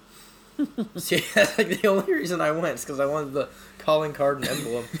 Yes. See, that's like the only reason I went is because I wanted the calling card and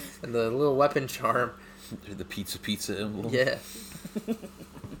emblem and the little weapon charm. The pizza emblem? Yeah.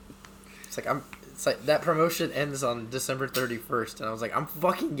 It's like that promotion ends on December 31st, and I was like, I'm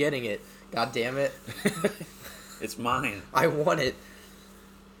fucking getting it. God damn it. It's mine. I want it.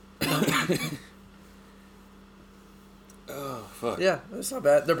 Oh, fuck. Yeah, it's not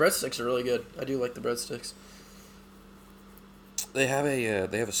bad. Their breadsticks are really good. I do like the breadsticks. They have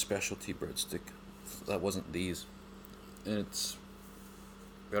a specialty breadstick that wasn't these, and it's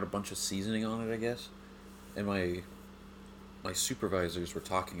got a bunch of seasoning on it, I guess. And my supervisors were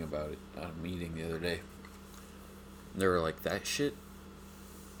talking about it at a meeting the other day. And they were like, "That shit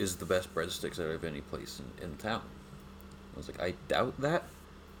is the best breadsticks out of any place in town." I was like, "I doubt that,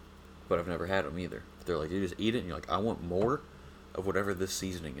 but I've never had them either." They're like, "You just eat it, and you're like, I want more of whatever this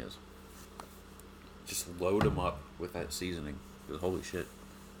seasoning is. Just load them up with that seasoning." Because holy shit.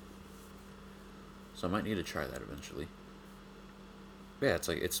 So I might need to try that eventually. Yeah, it's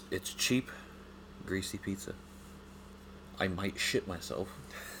like it's cheap, greasy pizza. I might shit myself.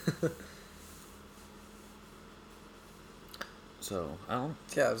 So I don't know.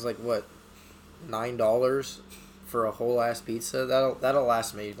 Yeah, it was like what, $9 for a whole ass pizza. That'll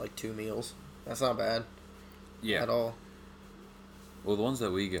last me like 2 meals. That's not bad. Yeah. At all. Well, the ones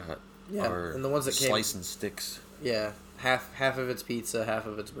that we got are and the ones that slice and sticks. Yeah, half of it's pizza, half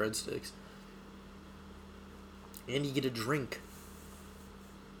of it's breadsticks. And you get a drink.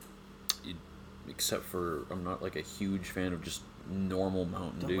 Except for I'm not like a huge fan of just normal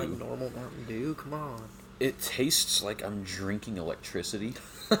Mountain Dew. Don't like normal Mountain Dew? Come on. It tastes like I'm drinking electricity.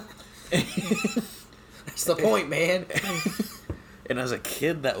 That's the point, man. And as a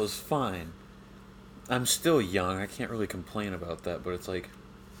kid, that was fine. I'm still young. I can't really complain about that, but it's like,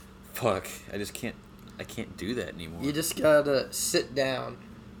 fuck, I can't do that anymore. You just gotta sit down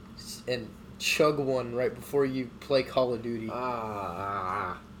and chug one right before you play Call of Duty.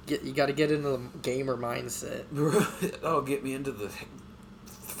 You gotta get into the gamer mindset. Oh, get me into the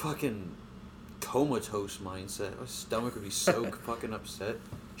fucking comatose mindset. My stomach would be so fucking upset.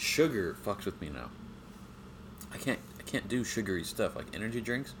 Sugar fucks with me now. I can't do sugary stuff like energy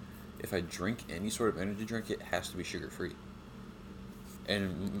drinks. If I drink any sort of energy drink, it has to be sugar free.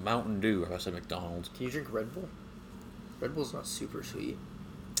 And Mountain Dew, I said McDonald's. Can you drink Red Bull? Red Bull's not super sweet.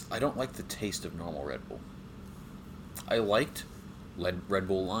 I don't like the taste of normal Red Bull. I liked Red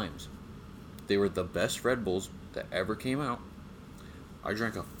Bull Limes. They were the best Red Bulls that ever came out. I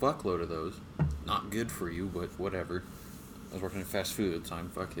drank a fuckload of those. Not good for you, but whatever. I was working in fast food at the time,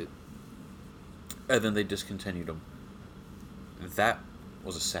 fuck it. And then they discontinued them. That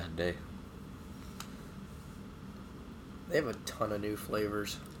was a sad day. They have a ton of new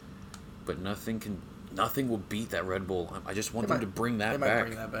flavors. But nothing will beat that Red Bull. I just want them to bring that back. They might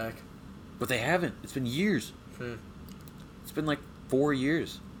bring that back. But they haven't. It's been years. It's been like 4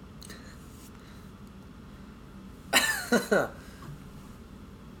 years. So,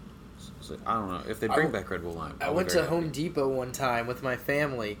 I don't know if they bring back Red Bull Lime. I went to Home Depot one time with my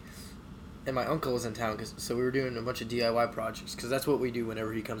family, and my uncle was in town, so we were doing a bunch of DIY projects, because that's what we do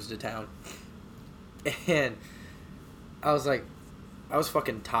whenever he comes to town. And I was like, I was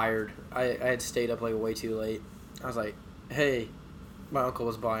fucking tired. I had stayed up like way too late. I was like, hey, my uncle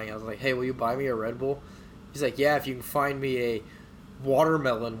was buying. I was like, hey, will you buy me a Red Bull? He's like, yeah, if you can find me a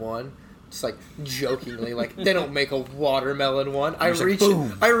watermelon one. Just like jokingly, like they don't make a watermelon one. I He's like, reach,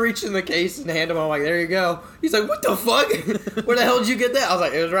 "Boom." I reach in the case and hand him. I'm like, there you go. He's like, what the fuck? Where the hell did you get that? I was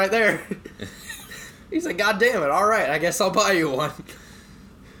like, it was right there. He's like, God damn it! All right, I guess I'll buy you one.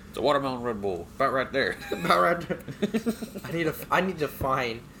 It's a watermelon Red Bull, about right there. About right there. I need to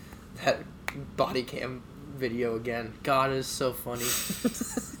find that body cam video again. God, it is so funny.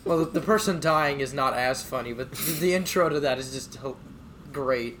 Well, the person dying is not as funny, but the intro to that is just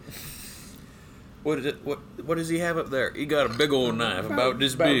great. What is it? What does he have up there? He got a big old knife, about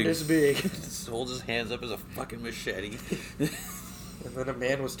this big. This big. Just holds his hands up as a fucking machete. And then a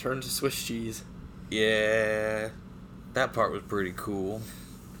man was turned to Swiss cheese. Yeah, that part was pretty cool.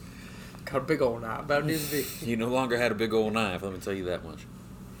 Got a big old knife, about this big. He no longer had a big old knife, let me tell you that much.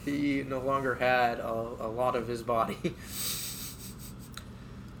 He no longer had a lot of his body.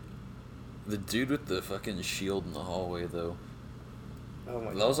 The dude with the fucking shield in the hallway, though. Oh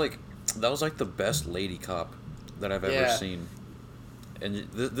my That god. was like the best lady cop that I've ever Yeah. seen. And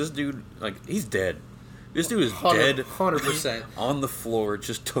this dude, like, he's dead. This dude is dead 100%. on the floor,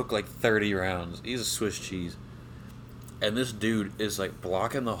 just took like 30 rounds. He's a Swiss cheese. And this dude is like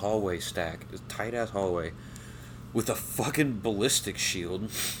blocking the hallway stack, this tight ass hallway, with a fucking ballistic shield,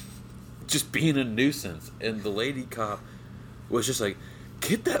 just being a nuisance. And the lady cop was just like,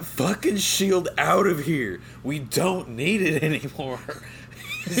 get that fucking shield out of here. We don't need it anymore.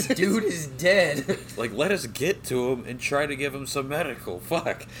 This dude is dead. Like, let us get to him and try to give him some medical.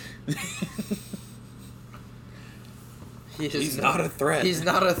 Fuck. He's not a threat. He's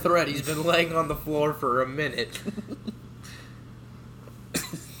not a threat. He's been laying on the floor for a minute.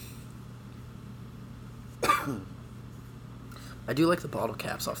 I do like the bottle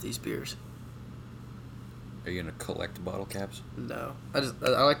caps off these beers. Are you gonna collect bottle caps? No, I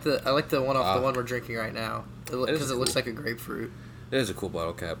like the one off the one we're drinking right now because it looks cool. like a grapefruit. It is a cool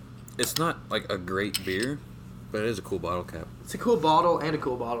bottle cap. It's not like a great beer, but it is a cool bottle cap. It's a cool bottle and a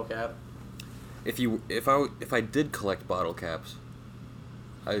cool bottle cap. If I did collect bottle caps,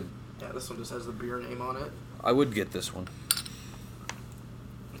 Yeah, this one just has the beer name on it. I would get this one.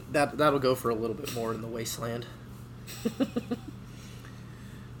 That'll go for a little bit more in the wasteland.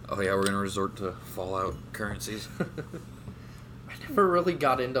 Oh yeah, we're gonna resort to Fallout currencies. I never really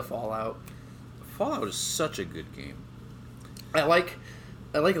got into Fallout. Fallout is such a good game. I like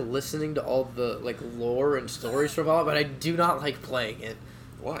listening to all the like lore and stories from Fallout, but I do not like playing it.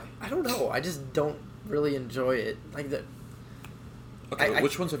 Why? I don't know. I just don't really enjoy it. Like that. Okay,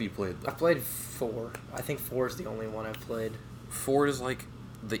 which ones have you played? I've played 4. I think 4 is the only one I've played. 4 is like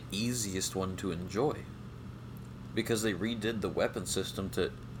the easiest one to enjoy because they redid the weapon system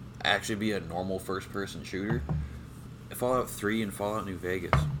to actually be a normal first-person shooter. Fallout 3 and Fallout New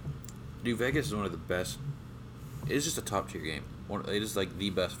Vegas. New Vegas is one of the best. It is just a top-tier game. It is like the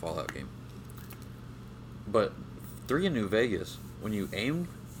best Fallout game. But 3 in New Vegas, when you aimed,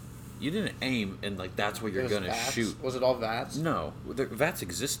 you didn't aim and like that's where you're gonna VATS? shoot. Was it all VATS? No, VATS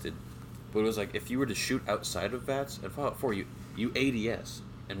existed, but it was like if you were to shoot outside of VATS in Fallout 4, you ADS,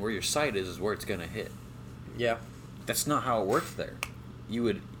 and where your sight is where it's gonna hit. Yeah. That's not how it worked there. You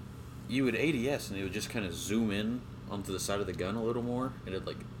would ADS and it would just kind of zoom in onto the side of the gun a little more, and it'd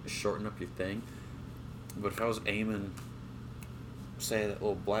like shorten up your thing. But if I was aiming, say that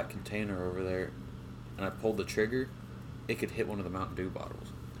little black container over there, and I pulled the trigger, it could hit one of the Mountain Dew bottles.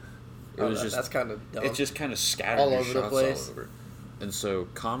 It was just that's kind of dumb. it just kind of scattered All your over the shots place. all over. And so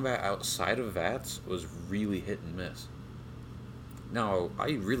combat outside of VATS was really hit and miss. Now,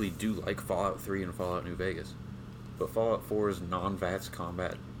 I really do like Fallout 3 and Fallout New Vegas. But Fallout 4's non-VATS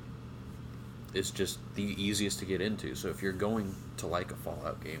combat is just the easiest to get into. So if you're going to like a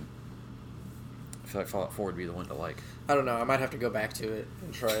Fallout game, I feel like Fallout 4 would be the one to like. I don't know. I might have to go back to it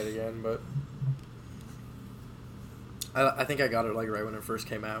and try it again, but I think I got it like right when it first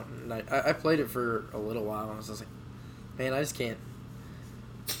came out, and I played it for a little while, and I was just like, man, I just can't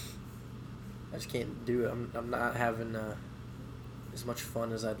do it. I'm not having as much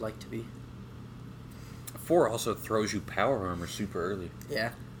fun as I'd like to be. 4 also throws you power armor super early.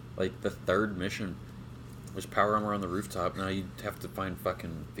 Yeah. Like the third mission was power armor on the rooftop. Now you have to find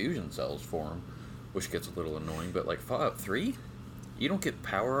fucking fusion cells for them, which gets a little annoying. But like Fallout 3, you don't get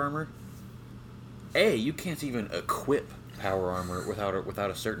power armor. You can't even equip power armor without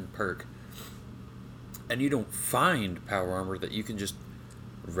a certain perk. And you don't find power armor that you can just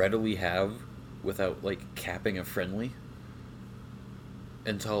readily have without like capping a friendly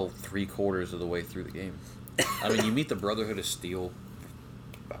until 3/4 of the way through the game. I mean, you meet the Brotherhood of Steel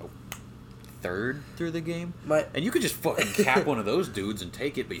about third through the game, My- and you could just fucking cap one of those dudes and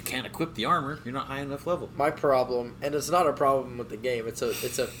take it, but you can't equip the armor. You're not high enough level. My problem, and it's not a problem with the game. It's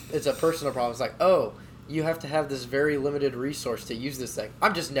a personal problem. It's like, oh, you have to have this very limited resource to use this thing.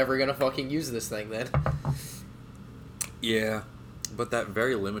 I'm just never gonna fucking use this thing then. Yeah, but that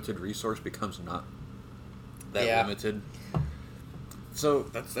very limited resource becomes not that limited. So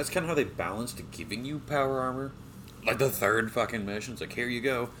that's kind of how they balanced giving you power armor. Like the third fucking mission, it's like, here you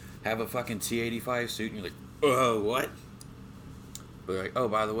go, have a fucking T-85 suit, and you're like, oh, what? But they're like, oh,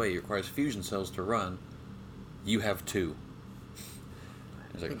 by the way, it requires fusion cells to run. You have 2.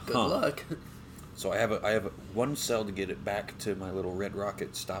 It's like, Good luck. So I have one cell to get it back to my little red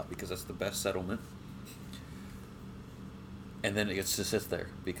rocket stop because that's the best settlement. And then it gets to sit there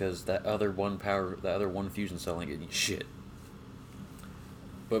because that other one fusion cell ain't getting shit.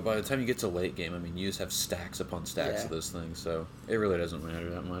 But by the time you get to late game, I mean, you just have stacks upon stacks of those things, so it really doesn't matter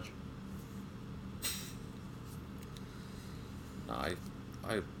that much. No,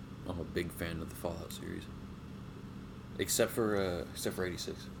 I'm a big fan of the Fallout series, except for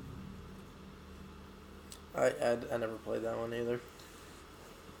 86. I never played that one either.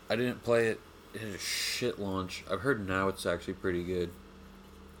 I didn't play it. It had a shit launch. I've heard now it's actually pretty good.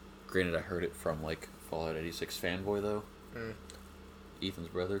 Granted, I heard it from like Fallout 86 fanboy though. Ethan's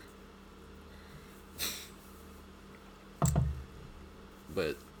brother.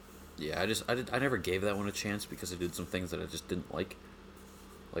 But yeah, I never gave that one a chance because it did some things that I just didn't like.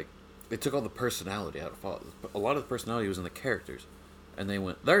 Like, they took all the personality out of Fallout. A lot of the personality was in the characters. And they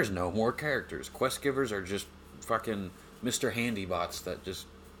went, there's no more characters. Quest givers are just fucking Mr. Handy bots that just,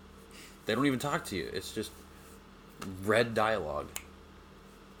 they don't even talk to you. It's just red dialogue.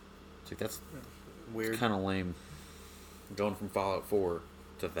 It's like, that's weird. Kind of lame. Going from Fallout 4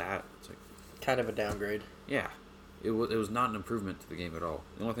 to that, it's like, kind of a downgrade. Yeah. It was not an improvement to the game at all.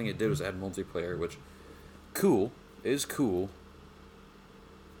 The only thing it did was add multiplayer, which, cool, is cool,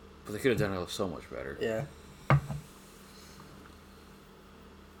 but they could have done it so much better. Yeah.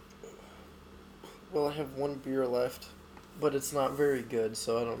 Well, I have one beer left, but it's not very good,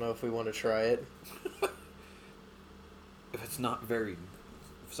 so I don't know if we want to try it. If it's not very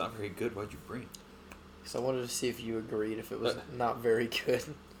good, why'd you bring it? Because I wanted to see if you agreed if it was not very good.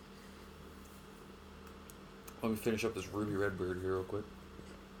 Let me finish up this Ruby Redbird here real quick.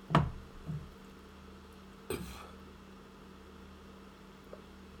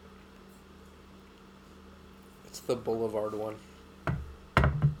 It's the Boulevard one.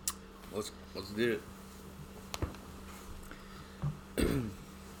 Let's do it.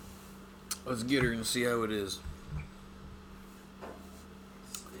 Let's get her and see how it is.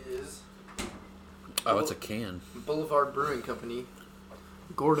 Oh, it's a can. Boulevard Brewing Company.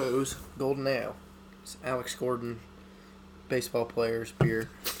 Gordo's Golden Ale. It's Alex Gordon, baseball player's beer.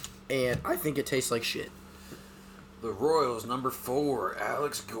 And I think it tastes like shit. The Royals, number 4,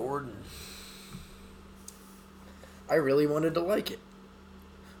 Alex Gordon. I really wanted to like it.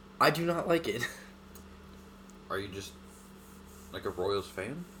 I do not like it. Are you just like a Royals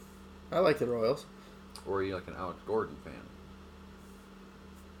fan? I like the Royals. Or are you like an Alex Gordon fan?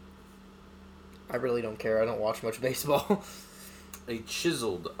 I really don't care. I don't watch much baseball. A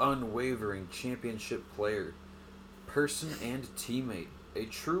chiseled, unwavering championship player, person and teammate, a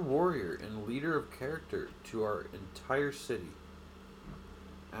true warrior and leader of character to our entire city.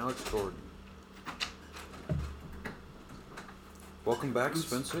 Alex Gordon. Welcome back,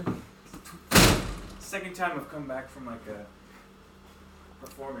 Spencer. Second time I've come back from like a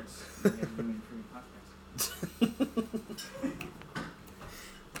performance doing podcast.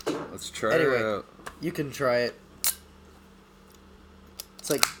 Let's try Anyway. it out. You can try it. It's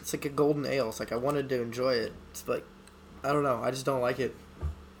like a golden ale. It's like I wanted to enjoy it. It's like I don't know. I just don't like it.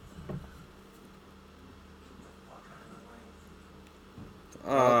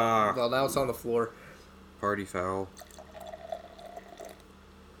 Well, now it's on the floor. Party foul.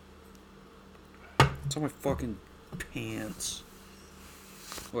 It's on my fucking pants.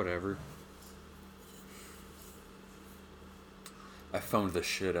 Whatever. I foamed the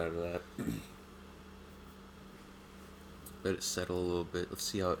shit out of that. Let it settle a little bit. Let's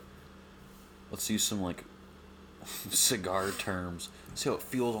see how it... Let's use some, like, cigar terms. See how it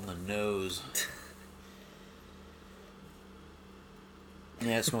feels on the nose.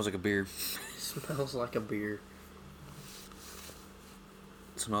 Yeah, it smells like a beer. It smells like a beer.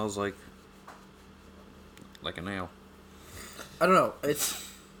 It smells like a nail. I don't know.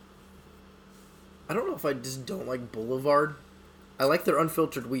 I don't know if I just don't like Boulevard. I like their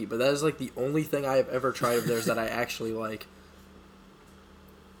unfiltered wheat, but that is like the only thing I have ever tried of theirs that I actually like.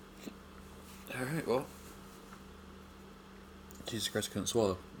 Alright, well. Jesus Christ, couldn't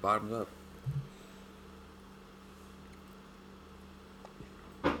swallow. Bottomed up.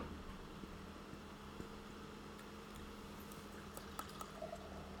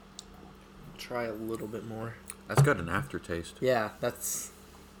 try a little bit more. That's got an aftertaste. Yeah, that's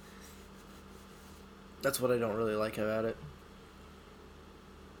what I don't really like about it.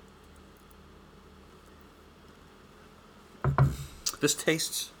 This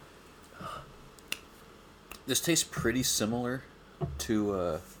tastes pretty similar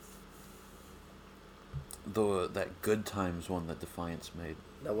to that Good Times one that Defiance made.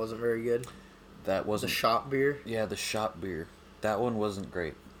 That wasn't very good. That The wasn't shop beer. Yeah, the shop beer. That one wasn't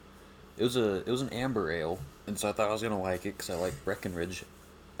great. It was an amber ale, and so I thought I was gonna like it because I like Breckenridge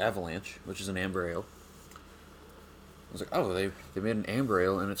Avalanche, which is an amber ale. I was like, oh, they made an amber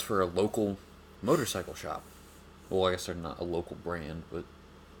ale, and it's for a local motorcycle shop. Well, I guess they're not a local brand, but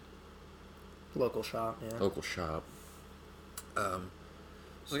Local shop, yeah. local shop. I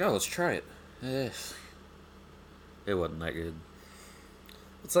was like, oh, let's try it. It wasn't that good.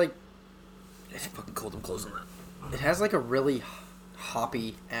 It's like, It's fucking cold. I'm closing that. it has like a really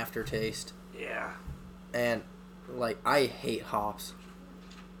hoppy aftertaste. Yeah. And, like, I hate hops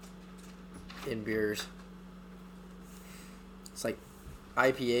in beers. It's like,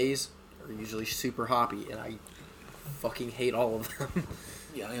 IPAs are usually super hoppy, and I fucking hate all of them.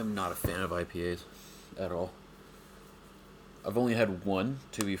 Yeah, I am not a fan of IPAs at all. I've only had one,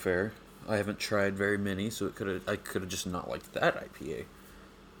 to be fair. I haven't tried very many, so I could have just not liked that IPA.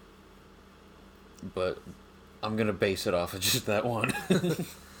 But I'm gonna base it off of just that one.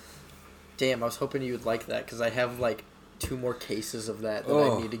 Damn, I was hoping you would like that, because I have, like, 2 more cases of that I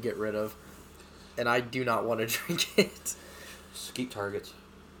Oh. need to get rid of. And I do not want to drink it. Skeet Targets.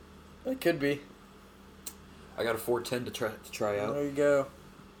 It could be. I got a 410 to try out. There you go.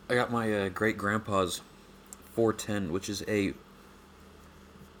 I got my great grandpa's 410, which is a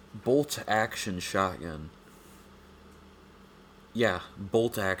bolt action shotgun. Yeah,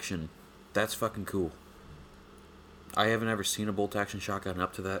 bolt action. That's fucking cool. I haven't ever seen a bolt action shotgun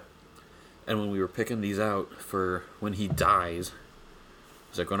up to that. And when we were picking these out for when he dies,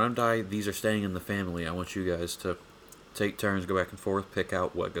 he's like, when I die, these are staying in the family. I want you guys to take turns, go back and forth, pick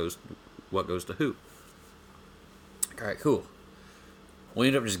out what goes to who. Alright, cool. We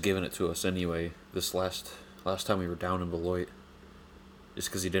ended up just giving it to us anyway. This last time we were down in Beloit, just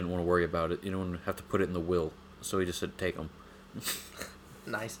because he didn't want to worry about it. You don't have to put it in the will, so he just said take them.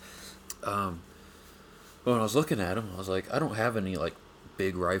 Nice. But when I was looking at him, I was like, I don't have any like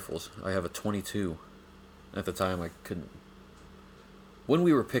big rifles. I have a 22. At the time, I couldn't. When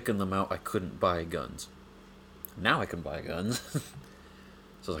we were picking them out, I couldn't buy guns. Now I can buy guns.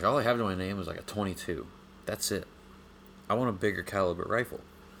 So I was like, all I have to my name is like a 22. That's it. I want a bigger caliber rifle.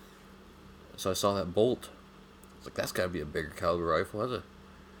 So I saw that bolt. I was like, that's got to be a bigger caliber rifle. That's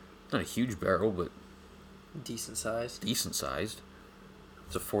not a huge barrel, but Decent size. decent sized.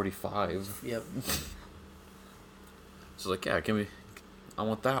 It's a 45. Yep. So I was like, yeah, I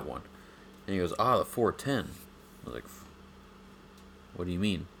want that one. And he goes, the 410. I was like, what do you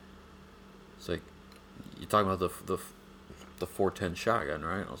mean? It's like, you're talking about the 410 shotgun,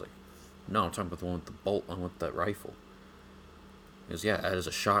 right? I was like, no, I'm talking about the one with the bolt. I want that rifle. He goes, yeah, that is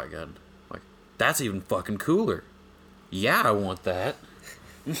a shotgun. I'm like, that's even fucking cooler. Yeah, I want that.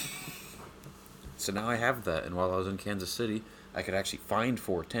 So now I have that, and while I was in Kansas City, I could actually find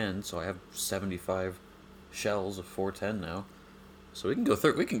 410, so I have 75 shells of 410 now. So we can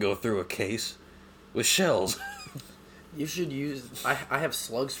go through a case with shells. You should use... I have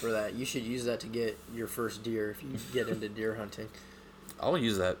slugs for that. You should use that to get your first deer if you get into deer hunting. I'll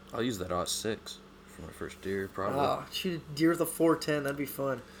use that .6 for my first deer, probably. Shoot a deer with a 410. That'd be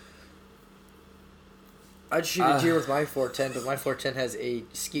fun. I'd shoot a deer with my 410, but my 410 has a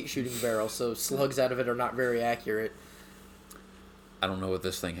skeet shooting barrel, so slugs out of it are not very accurate. I don't know what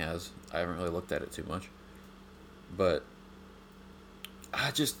this thing has. I haven't really looked at it too much. But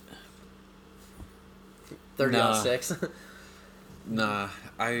I just 30 Nah. on 6.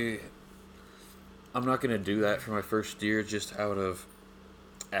 I'm not gonna do that for my first deer just out of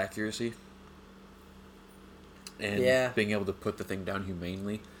accuracy and Yeah. being able to put the thing down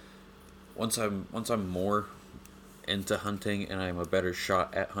humanely. Once I'm more into hunting and I'm a better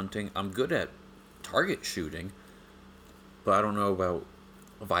shot at hunting, I'm good at target shooting, but I don't know about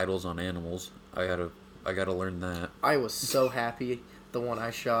vitals on animals. I gotta learn that. I was so happy the one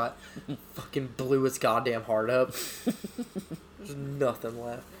I shot fucking blew its goddamn heart up. There's nothing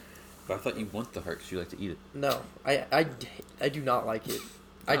left. But I thought you want the heart because you like to eat it. No, I do not like it.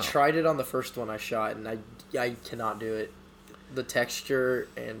 I Oh. tried it on the first one I shot, and I cannot do it. The texture,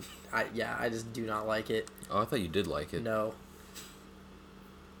 and I just do not like it. Oh, I thought you did like it. No,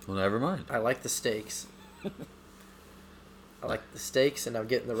 Well, never mind. I like the steaks. I like the steaks, and I'm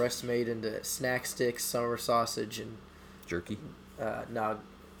getting the rest made into snack sticks, summer sausage, and Jerky. no,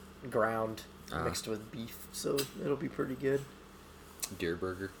 ground mixed with beef, so it'll be pretty good. Deer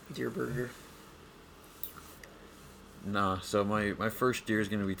burger. Deer burger. Nah, so my first deer is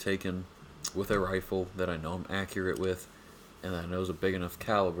going to be taken with a rifle that I know I'm accurate with, and that I know is a big enough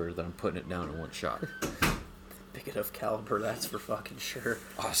caliber that I'm putting it down in one shot. Big enough caliber, that's for fucking sure.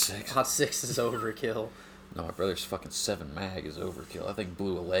 Hot 6. Hot 6 is overkill. No, my brother's fucking 7 mag is overkill. I think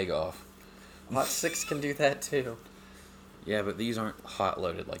blew a leg off. Hot 6 can do that too. Yeah, but these aren't hot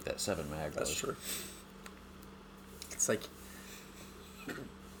loaded like that 7 mag. That's true. It's like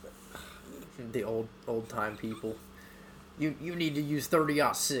the old time people. You need to use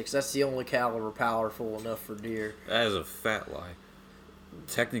 30-06. That's the only caliber powerful enough for deer. That is a fat lie.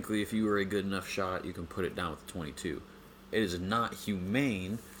 Technically, if you were a good enough shot, you can put it down with a 22. It is not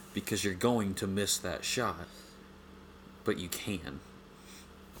humane because you're going to miss that shot, but you can.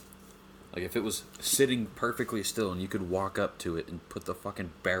 Like, if it was sitting perfectly still and you could walk up to it and put the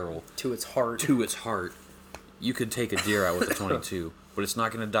fucking barrel To its heart. you could take a deer out with a 22, but it's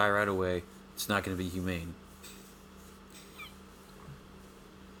not going to die right away. It's not going to be humane.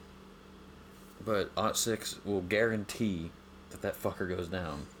 But Ot 6 will guarantee that fucker goes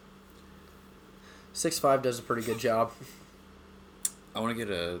down. 6.5 does a pretty good job. I want to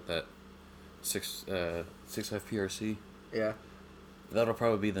get that 6.5 PRC. Yeah. That'll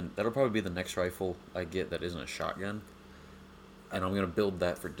probably be the next rifle I get that isn't a shotgun, and I'm gonna build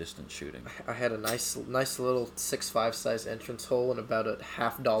that for distance shooting. I had a nice little 6.5 size entrance hole and about a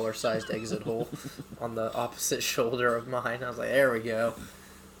 $50 sized exit hole on the opposite shoulder of mine. I was like, there we go.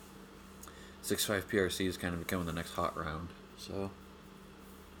 6.5 PRC is kind of becoming the next hot round, so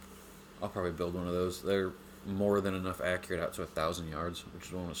I'll probably build one of those. They're more than enough accurate out to 1,000 yards, which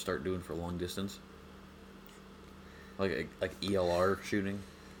is what I want to start doing for long distance. Like ELR shooting.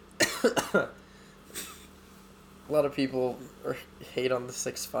 A lot of people hate on the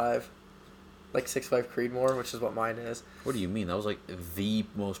 6.5, like 6.5 Creedmoor, which is what mine is. What do you mean? That was like the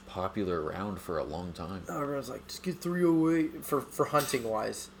most popular round for a long time. Everyone's like, just get 308 for hunting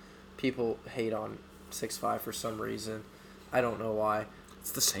wise. People hate on 6.5 for some reason. I don't know why.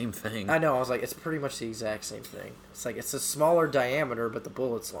 It's the same thing. I know. I was like, it's pretty much the exact same thing. It's like it's a smaller diameter, but the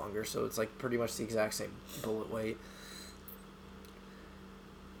bullet's longer, so it's like pretty much the exact same bullet weight.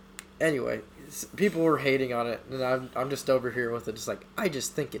 Anyway, people were hating on it, and I'm just over here with it. Just like, I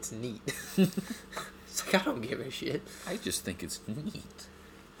just think it's neat. It's like, I don't give a shit. I just think it's neat.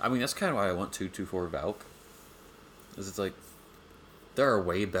 I mean, that's kind of why I want 224 Valk. Is it's like, there are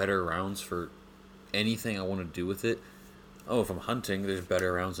way better rounds for anything I want to do with it. Oh, if I'm hunting, there's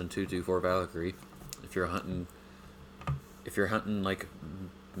better rounds than 224 Valkyrie. If you're hunting like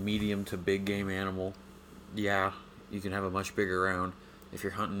medium to big game animal, yeah, you can have a much bigger round. If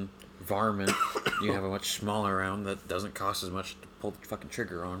you're hunting varmint, you have a much smaller round that doesn't cost as much to pull the fucking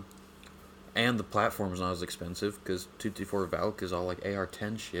trigger on. And the platform's not as expensive because 224 Valk is all like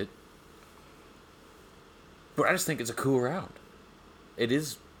AR-10 shit. But I just think it's a cool round. It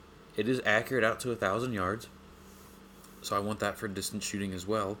is accurate out to 1,000 yards. So I want that for distance shooting as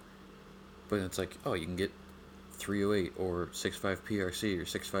well. But it's like, oh, you can get 308 or 6.5 PRC or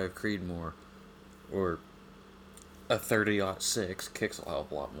 6.5 Creedmoor or a 30-06 kicks a hell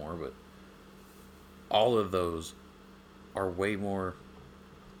of a lot more, but all of those are way more.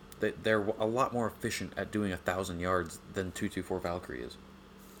 They're a lot more efficient at doing 1,000 yards than 224 Valkyrie is.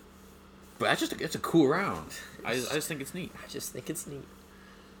 But it's a cool round. I just think it's neat. I just think it's neat.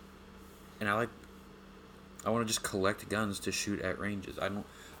 And I want to just collect guns to shoot at ranges. I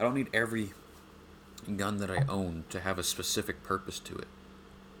don't need every gun that I own to have a specific purpose to it.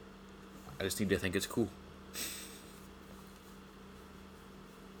 I just need to think it's cool.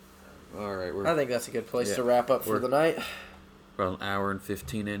 All right, I think that's a good place to wrap up for the night. About an hour and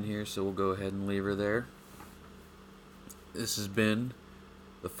 15 in here, so we'll go ahead and leave her there. This has been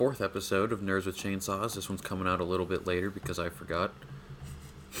the 4th episode of Nerds with Chainsaws. This one's coming out a little bit later because I forgot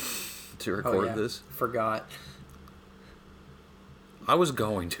to record this. Forgot. I was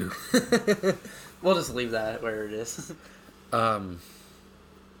going to. We'll just leave that where it is. But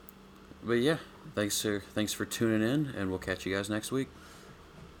yeah, thanks for tuning in, and we'll catch you guys next week.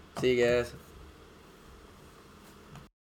 See you guys.